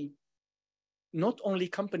see not only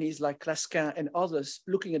companies like Clasquin and others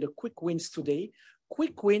looking at the quick wins today,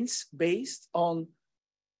 quick wins based on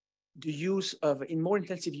the use of more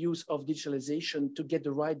intensive use of digitalization to get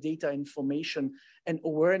the right data, information, and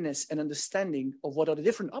awareness and understanding of what are the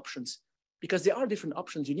different options. Because there are different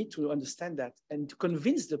options, you need to understand that and to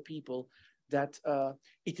convince the people that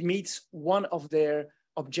it meets one of their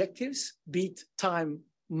objectives, be it time,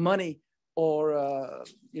 money, or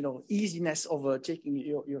easiness of taking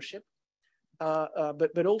your ship,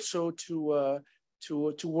 but also to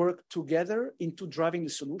work together into driving the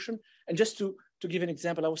solution. And just to give an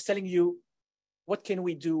example, I was telling you, what can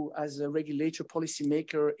we do as a regulator,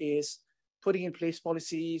 policymaker is putting in place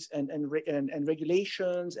policies and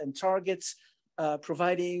regulations and targets,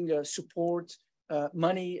 providing support,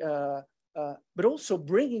 money, but also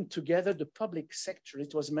bringing together the public sector.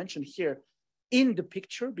 It was mentioned here in the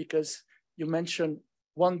picture, because you mentioned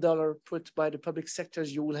 $1 put by the public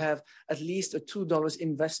sectors, you will have at least a $2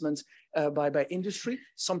 investment by industry.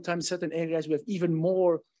 Sometimes certain areas we have even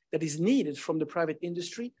more that is needed from the private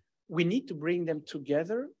industry. We need to bring them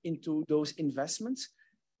together into those investments.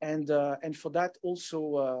 And for that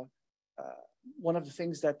also, one of the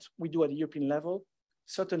things that we do at the European level,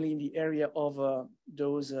 certainly in the area of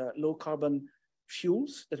those low carbon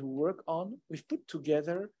fuels that we work on, we've put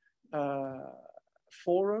together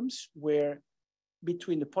forums where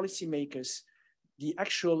between the policymakers, the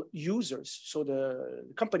actual users, so the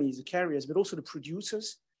companies, the carriers, but also the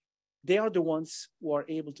producers, they are the ones who are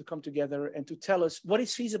able to come together and to tell us what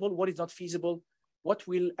is feasible, what is not feasible, what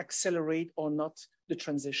will accelerate or not the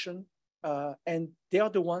transition. And they are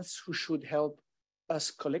the ones who should help us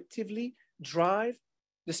collectively drive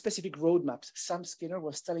the specific roadmaps. Sam Skinner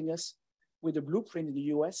was telling us with the blueprint in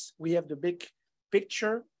the US, we have the big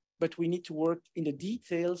picture, but we need to work in the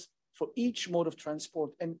details for each mode of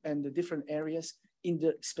transport and the different areas in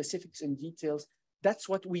the specifics and details. That's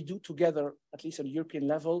what we do together, at least at the European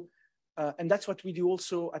level. And that's what we do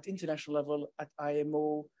also at international level, at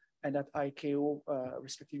IMO and at ICAO,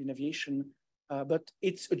 respectively in aviation. But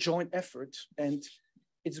it's a joint effort. And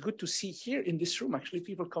it's good to see here in this room, actually,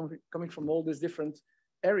 people coming from all these different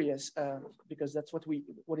areas, because that's what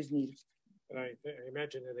is needed. And I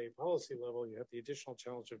imagine at a policy level, you have the additional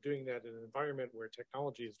challenge of doing that in an environment where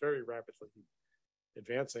technology is very rapidly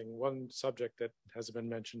advancing. One subject that hasn't been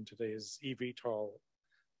mentioned today is eVTOL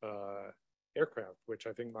aircraft, which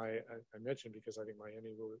I think I mentioned because I think Miami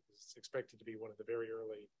is expected to be one of the very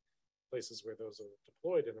early places where those are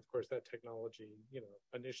deployed. And of course, that technology,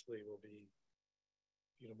 initially will be,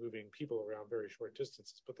 moving people around very short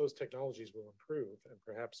distances, but those technologies will improve and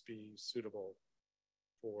perhaps be suitable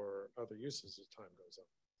for other uses as time goes on.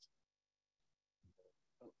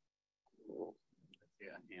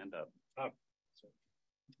 Yeah, hand up. I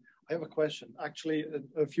have a question. Actually,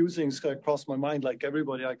 a few things crossed my mind, like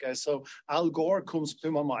everybody, I guess. So Al Gore comes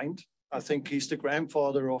to my mind. I think he's the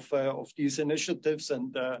grandfather of these initiatives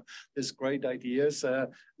and these great ideas.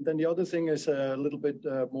 Then the other thing is a little bit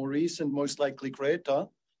more recent, most likely Greta,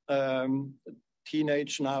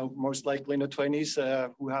 teenage now, most likely in her 20s,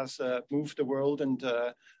 who has moved the world and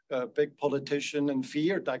a big politician and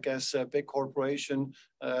feared, I guess, a big corporation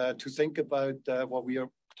to think about what we are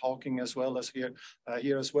talking as well as here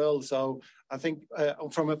as well. So I think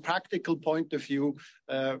from a practical point of view,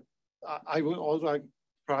 I would also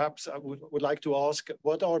perhaps I would like to ask,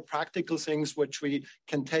 what are practical things which we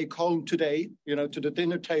can take home today, to the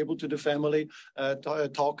dinner table, to the family,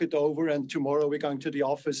 talk it over, and tomorrow we're going to the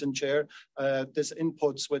office and share these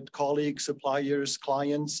inputs with colleagues, suppliers,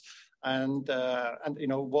 clients, and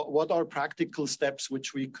what are practical steps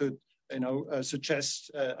which we could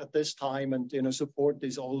suggest at this time and support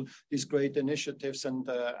all these great initiatives and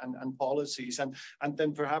policies, and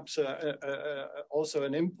then perhaps also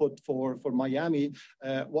an input for Miami.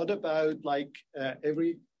 What about like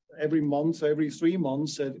every month, every 3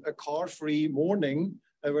 months, a car-free morning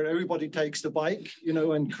where everybody takes the bike,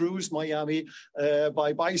 and cruise Miami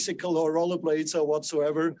by bicycle or rollerblades or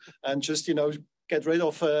whatsoever, and just get rid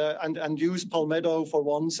of and use Palmetto for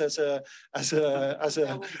once as a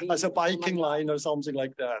biking line or something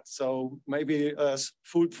like that. So maybe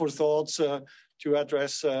food for thoughts to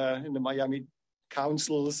address in the Miami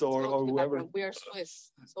councils or whoever. We are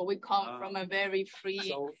Swiss, so we come from a very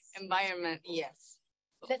free environment. Yes.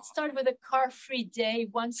 Let's start with a car-free day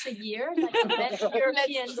once a year, like the best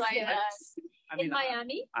Europeans in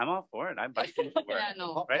Miami. I'm all for it. I bike to work. Yeah,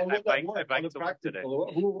 no. Right? I bike to work today.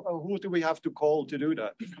 Who do we have to call to do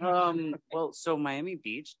that? Well, so Miami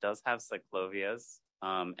Beach does have cyclovias.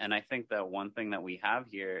 And I think that one thing that we have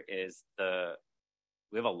here is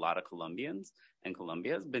we have a lot of Colombians, and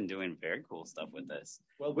Colombia has been doing very cool stuff with this.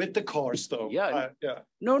 Well, with the cars though. Yeah.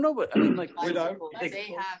 No, but I mean, like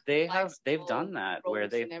they've done that where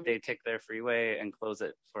they take their freeway and close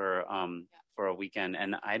it for a weekend,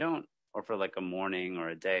 and or for like a morning or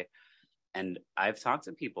a day. And I've talked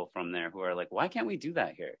to people from there who are like, why can't we do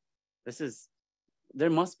that here? There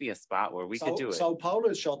must be a spot where we could do it. Sao Paulo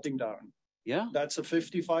is shutting down. Yeah. That's a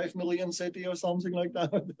 55 million city or something like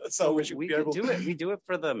that. So we could do it. We do it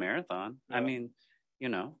for the marathon. Yeah. I mean,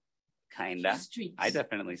 kinda. I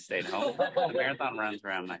definitely stayed home. The marathon runs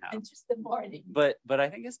around my house. And just the morning. But I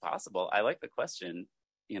think it's possible. I like the question,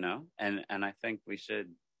 and I think we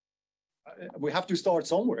should. We have to start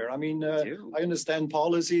somewhere. I mean, I understand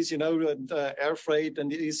policies, air freight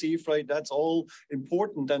and sea freight, that's all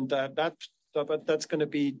important. And that's going to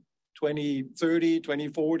be 2030,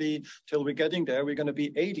 2040, till we're getting there. We're going to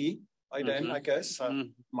be 80 by then, I guess.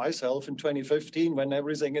 Myself in 2015, when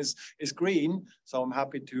everything is green. So I'm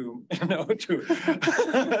happy to,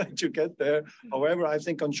 to get there. However, I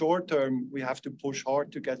think on short term, we have to push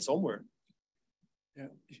hard to get somewhere. Yeah,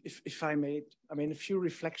 if I may, a few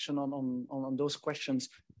reflection on those questions.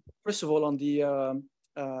 First of all, on the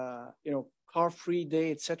car-free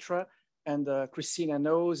day, etc. And Christina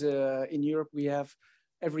knows in Europe we have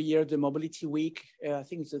every year the Mobility Week. I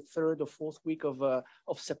think it's the 3rd or 4th week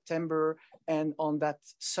of September, and on that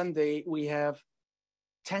Sunday we have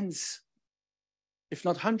tens, if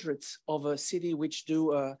not hundreds, of a city which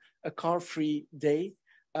do a car-free day,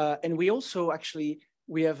 and we also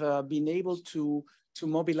we have been able to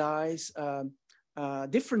mobilize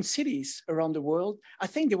different cities around the world. I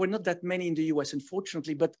think there were not that many in the US,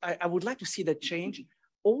 unfortunately, but I would like to see that change.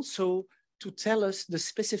 Also to tell us the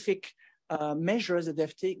specific measures that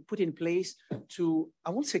they've put in place to,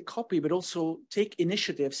 I won't say copy, but also take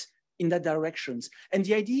initiatives in that directions. And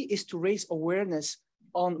the idea is to raise awareness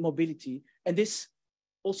on mobility. And this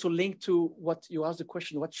also linked to what you asked the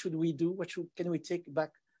question, what should we do? Can we take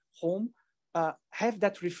back home? Have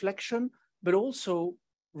that reflection, but also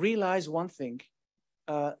realize one thing.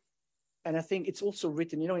 And I think it's also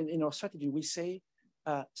written, in our strategy, we say,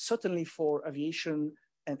 certainly for aviation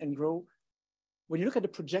and grow, when you look at the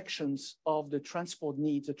projections of the transport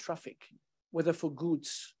needs, the traffic, whether for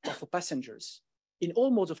goods or for passengers, in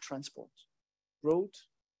all modes of transport, road,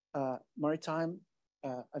 maritime,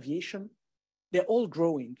 aviation, they're all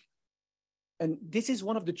growing. And this is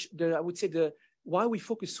one of I would say, why we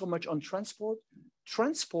focus so much on transport.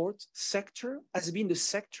 Transport sector has been the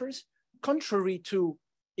sectors, contrary to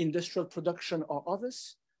industrial production or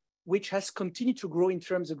others, which has continued to grow in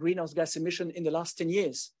terms of greenhouse gas emission in the last 10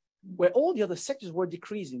 years, where all the other sectors were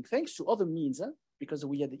decreasing, thanks to other means, because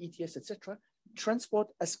we had the ETS, etc. Transport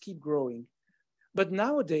has keep growing. But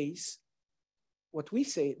nowadays, what we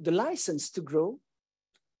say, the license to grow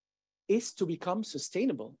is to become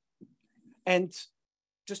sustainable. And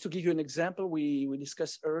just to give you an example, we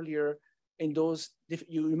discussed earlier in those,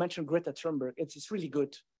 you mentioned Greta Thunberg. It's really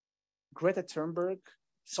good. Greta Thunberg,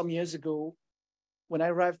 some years ago, when I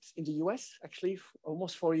arrived in the US, actually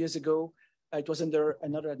almost 4 years ago, it was under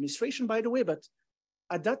another administration, by the way, but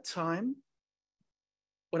at that time,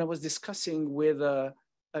 when I was discussing with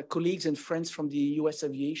colleagues and friends from the US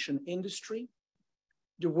aviation industry,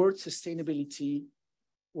 the word sustainability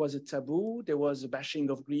was a taboo. There was a bashing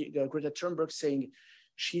of Greta Thunberg, saying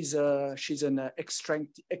she's an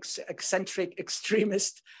eccentric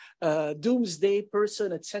extremist, doomsday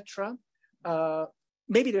person, etc.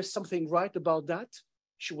 Maybe there's something right about that.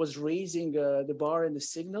 She was raising the bar and the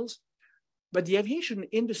signals. But the aviation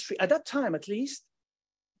industry, at that time at least,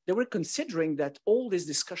 they were considering that all this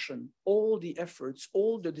discussion, all the efforts,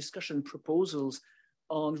 all the discussion proposals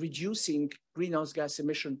on reducing greenhouse gas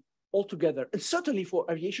emission altogether, and certainly for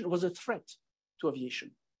aviation, was a threat to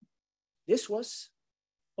aviation. This was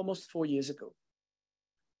almost 4 years ago.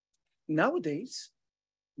 Nowadays,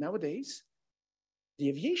 the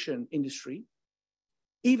aviation industry,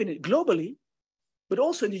 even globally, but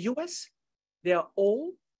also in the US, they have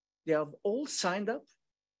all signed up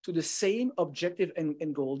to the same objective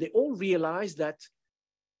and goal. They all realize that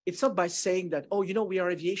it's not by saying that, oh, you know, we are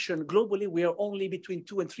aviation, globally, we are only between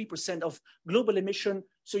 2 and 3% of global emission,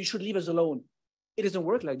 so you should leave us alone. It doesn't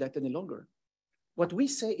work like that any longer. What we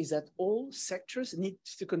say is that all sectors need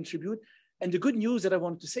to contribute. And the good news that I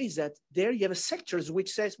want to say is that there you have a sectors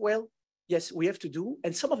which says, well, yes, we have to do,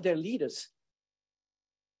 and some of their leaders,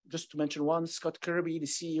 just to mention one, Scott Kirby, the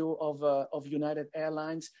CEO of United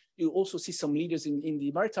Airlines, you also see some leaders in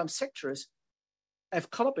the maritime sectors have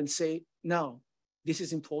come up and say, now, this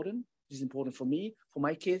is important for me, for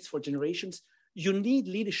my kids, for generations. You need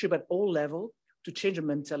leadership at all levels to change a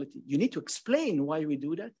mentality. You need to explain why we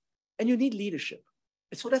do that, and you need leadership.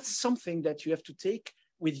 And so that's something that you have to take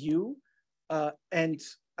with you. And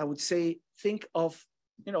I would say, think of,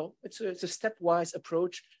 you know, it's a stepwise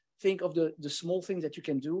approach. Think of the small things that you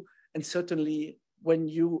can do. And certainly when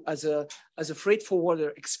you, as a freight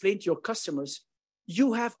forwarder, explain to your customers,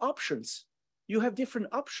 you have options. You have different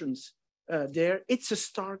options there. It's a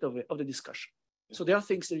start of the discussion. So there are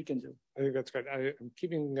things that you can do. I think that's great. I'm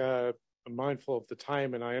keeping mindful of the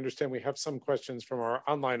time, and I understand we have some questions from our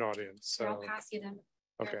online audience. So I'll pass you them.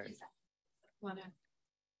 Okay. Wanna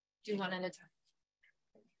do one at a time.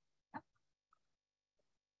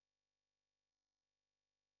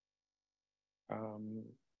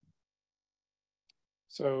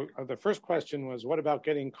 So the first question was, what about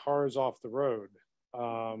getting cars off the road?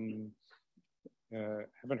 Haven't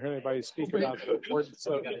heard anybody speak about the importance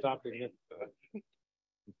of adopting it.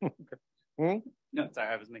 No, sorry,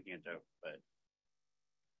 I was making a joke, but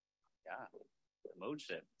yeah, the mode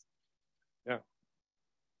shift.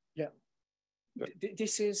 Yeah.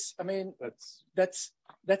 This is, I mean,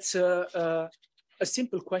 that's a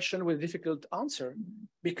simple question with a difficult answer,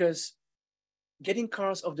 because getting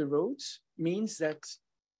cars off the roads means that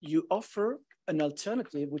you offer an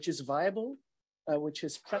alternative which is viable, which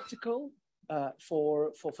is practical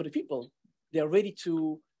for the people. They are ready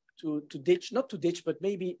to ditch, not to ditch, but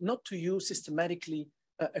maybe not to use systematically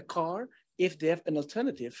a car if they have an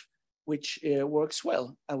alternative which works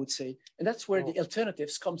well, I would say. And that's where the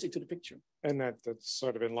alternatives comes into the picture. And that's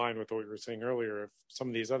sort of in line with what we were saying earlier. If some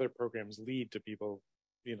of these other programs lead to people,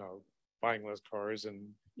 you know, buying less cars and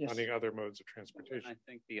finding other modes of transportation. I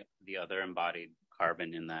think the other embodied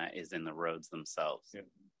carbon in that is in the roads themselves. Yeah.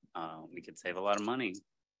 We could save a lot of money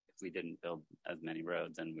if we didn't build as many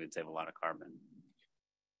roads, and we'd save a lot of carbon.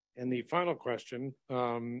 And the final question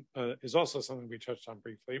is also something we touched on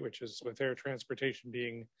briefly, which is with air transportation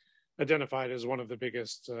being identified as one of the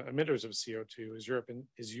biggest emitters of CO2,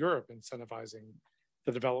 is Europe incentivizing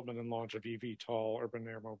the development and launch of eVTOL urban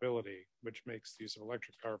air mobility, which makes the use of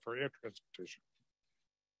electric car for air transportation?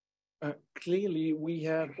 Clearly, we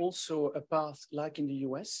have also a path, like in the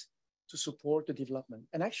US, to support the development.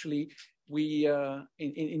 And actually, we,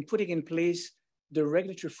 in putting in place the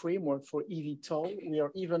regulatory framework for eVTOL, we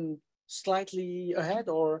are even slightly ahead,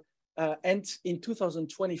 and in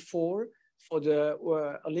 2024, for the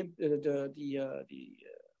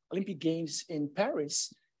Olympic Games in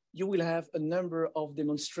Paris, you will have a number of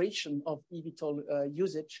demonstration of eVTOL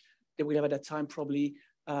usage. They will have at that time probably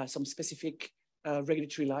some specific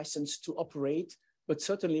regulatory license to operate, but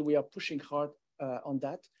certainly we are pushing hard on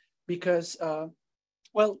that because,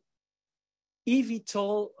 well,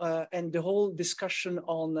 eVTOL and the whole discussion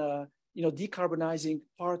on decarbonizing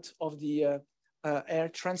part of the air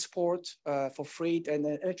transport for freight and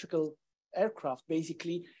electrical aircraft,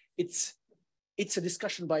 basically, it's a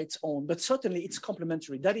discussion by its own, but certainly it's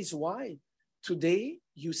complementary. That is why today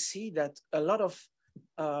you see that a lot of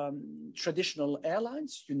traditional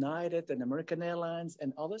airlines, United and American Airlines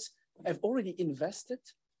and others, have already invested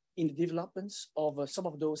in the developments of some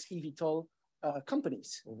of those eVTOL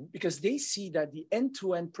companies, because they see that the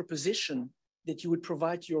end-to-end proposition that you would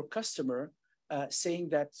provide to your customer, saying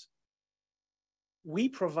that we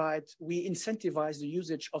incentivize the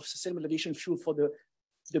usage of sustainable aviation fuel for the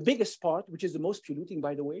biggest part, which is the most polluting,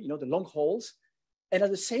 by the way, the long hauls. And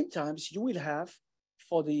at the same time, you will have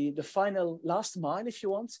for the final last mile, if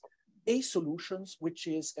you want, a solutions, which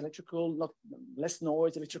is electrical, not less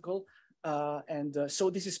noise, electrical.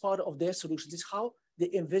 So this is part of their solutions. This is how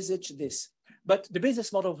they envisage this. But the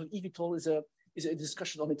business model of an eVTOL is a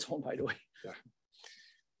discussion on its own, by the way. Yeah.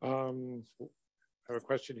 I have a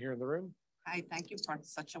question here in the room. Hi, thank you for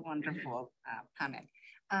such a wonderful panel.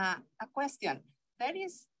 A question. There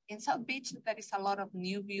is, in South Beach, there is a lot of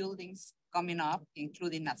new buildings coming up,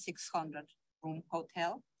 including a 600-room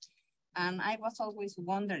hotel. And I was always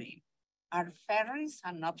wondering, are ferries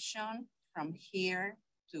an option from here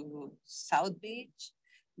to South Beach?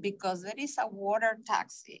 Because there is a water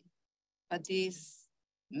taxi, but it's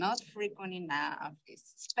not frequent enough,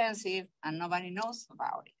 it's expensive, and nobody knows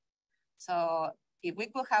about it. So if we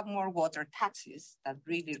could have more water taxis that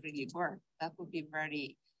really, really work, that would be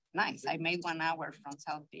very nice. I made 1 hour from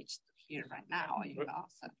South Beach to here right now,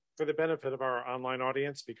 So. For the benefit of our online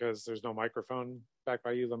audience, because there's no microphone back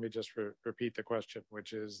by you, let me just repeat the question,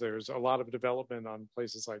 which is there's a lot of development on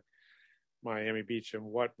places like Miami Beach, and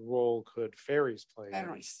what role could ferries play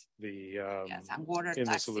in the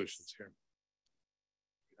solutions here?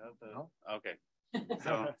 Okay,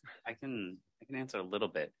 so I can answer a little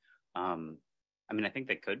bit. I mean, I think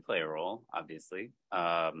they could play a role, obviously.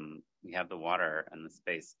 We have the water and the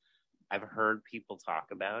space. I've heard people talk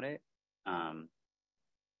about it.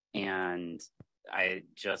 And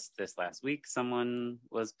this last week, someone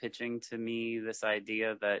was pitching to me this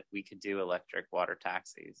idea that we could do electric water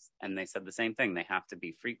taxis. And they said the same thing. They have to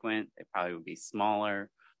be frequent. They probably would be smaller.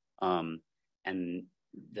 And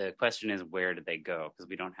the question is, where do they go? Because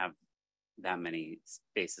we don't have that many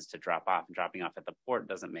spaces to drop off. And dropping off at the port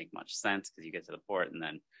doesn't make much sense because you get to the port and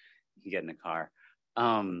then you get in a car.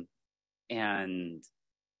 And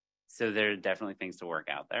so there are definitely things to work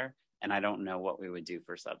out there. And I don't know what we would do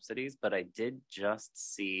for subsidies, but I did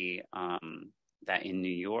just see that in New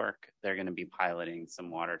York, they're going to be piloting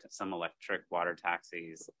some electric water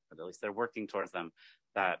taxis, or at least they're working towards them,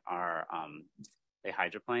 that are they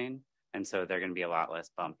hydroplane. And so they're going to be a lot less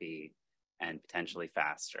bumpy and potentially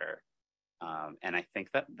faster. And I think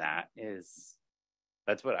that's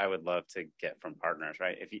what I would love to get from partners,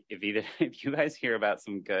 right? If you guys hear about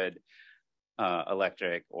some good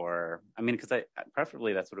electric, or I mean, because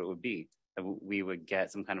preferably that's what it would be. We would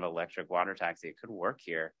get some kind of electric water taxi. It could work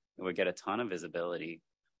here. It would get a ton of visibility,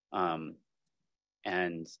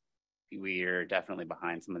 and we are definitely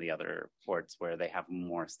behind some of the other ports where they have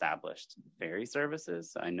more established ferry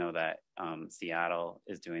services. I know that Seattle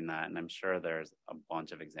is doing that, and I'm sure there's a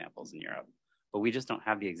bunch of examples in Europe. But we just don't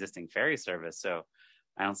have the existing ferry service, so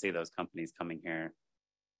I don't see those companies coming here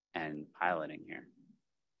and piloting here.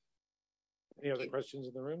 Any other questions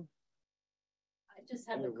in the room? I just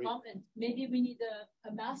have a comment. Maybe we need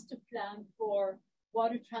a master plan for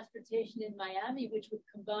water transportation in Miami, which would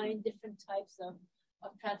combine different types of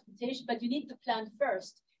transportation, but you need to plan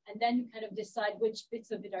first, and then you kind of decide which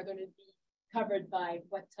bits of it are going to be covered by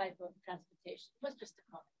what type of transportation. It was just a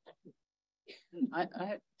comment.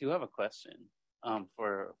 I do have a question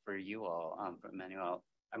for you all, for Emmanuel.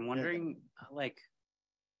 I'm wondering,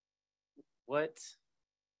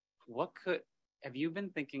 have you been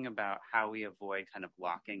thinking about how we avoid kind of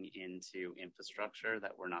locking into infrastructure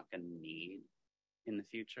that we're not going to need in the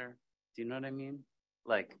future? Do you know what I mean?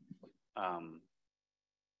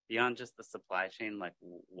 Beyond just the supply chain,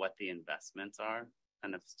 what the investments are,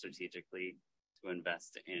 kind of strategically to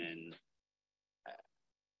invest in.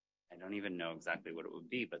 I don't even know exactly what it would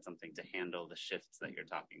be, but something to handle the shifts that you're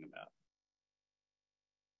talking about.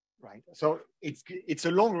 Right. So it's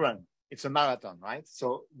a long run. It's a marathon, right?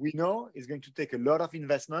 So we know it's going to take a lot of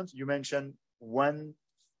investment. You mentioned one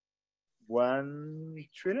 1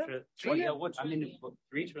 trillion? Yeah, I mean,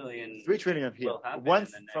 3 trillion. 3 trillion here. One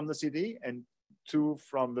from the city and 2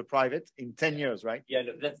 from the private in 10 years, right? Yeah,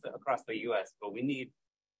 that's across the US, but we need,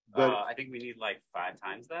 I think we need like 5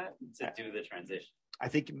 times that to do the transition. I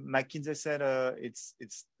think McKinsey said it's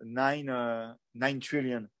 9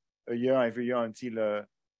 trillion a year every year until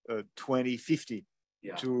 2050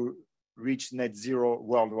 to reach net zero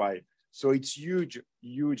worldwide. So it's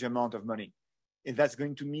huge amount of money. And that's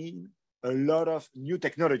going to mean a lot of new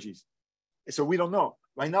technologies. So we don't know.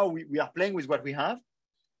 Right now, we are playing with what we have,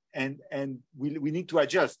 and we need to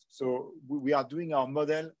adjust. So we are doing our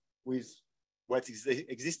model with what is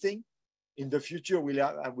existing. In the future, we'll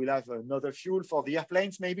have another fuel for the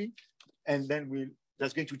airplanes, maybe, and then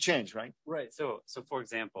that's going to change, right? Right. So for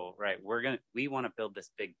example, right, we want to build this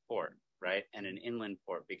big port, right, and an inland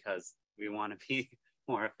port because we want to be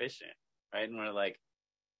more efficient, right? And we're like,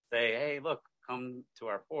 say, hey, look, come to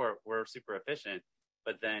our port, we're super efficient.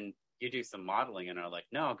 But then you do some modeling and are like,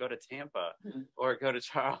 no, go to Tampa or go to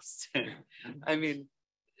Charleston. I mean,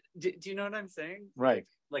 do you know what I'm saying? Right.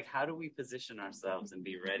 Like how do we position ourselves and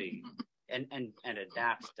be ready and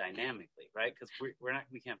adapt dynamically, right? Because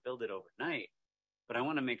we can't build it overnight. But I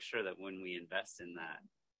want to make sure that when we invest in that,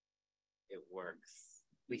 it works.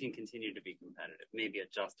 We can continue to be competitive, maybe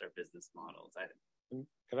adjust our business models.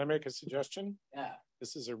 Can I make a suggestion? Yeah.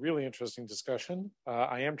 This is a really interesting discussion.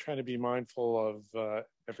 I am trying to be mindful of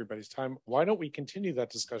everybody's time. Why don't we continue that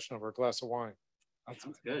discussion over a glass of wine? That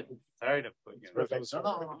sounds good. Sorry to put you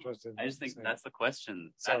in. I just think that's the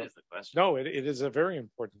question. That is the question. No, it is a very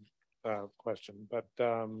important question. But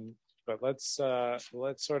let's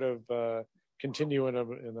sort of continue in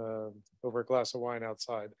a over a glass of wine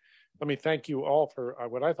outside. Let me thank you all for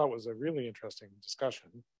what I thought was a really interesting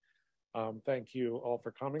discussion. Thank you all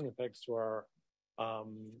for coming, and thanks to our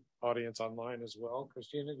audience online as well.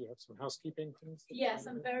 Christina, do you have some housekeeping things? Yes,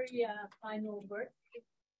 some very final words.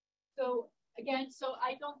 So again,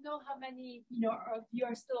 I don't know how many of you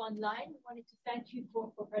are still online. I wanted to thank you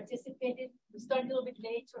for participating. We started a little bit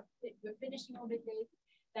late, or we're finishing a little bit late.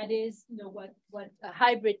 That is, what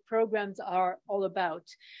hybrid programs are all about.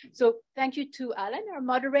 So thank you to Alan, our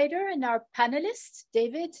moderator, and our panelists,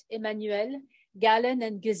 David, Emmanuel, Galen,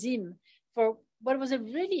 and Gazim, for what was a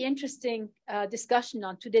really interesting discussion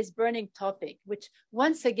on today's burning topic, which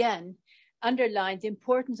once again underlined the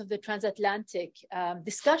importance of the transatlantic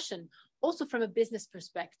discussion, also from a business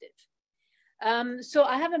perspective. So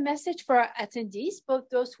I have a message for our attendees, both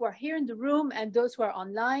those who are here in the room and those who are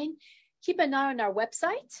online. Keep an eye on our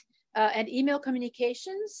website and email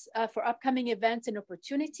communications for upcoming events and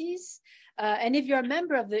opportunities. And if you're a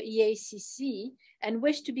member of the EACC and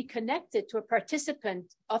wish to be connected to a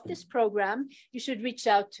participant of this program, you should reach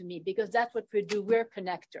out to me, because that's what we do. We're a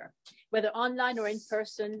connector. Whether online or in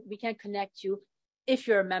person, we can connect you if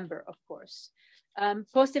you're a member, of course.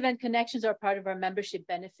 Post-event connections are part of our membership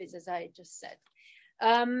benefits, as I just said.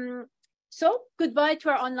 So goodbye to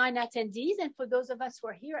our online attendees. And for those of us who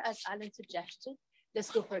are here, as Alan suggested, let's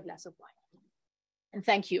go for a glass of wine. And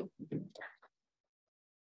thank you.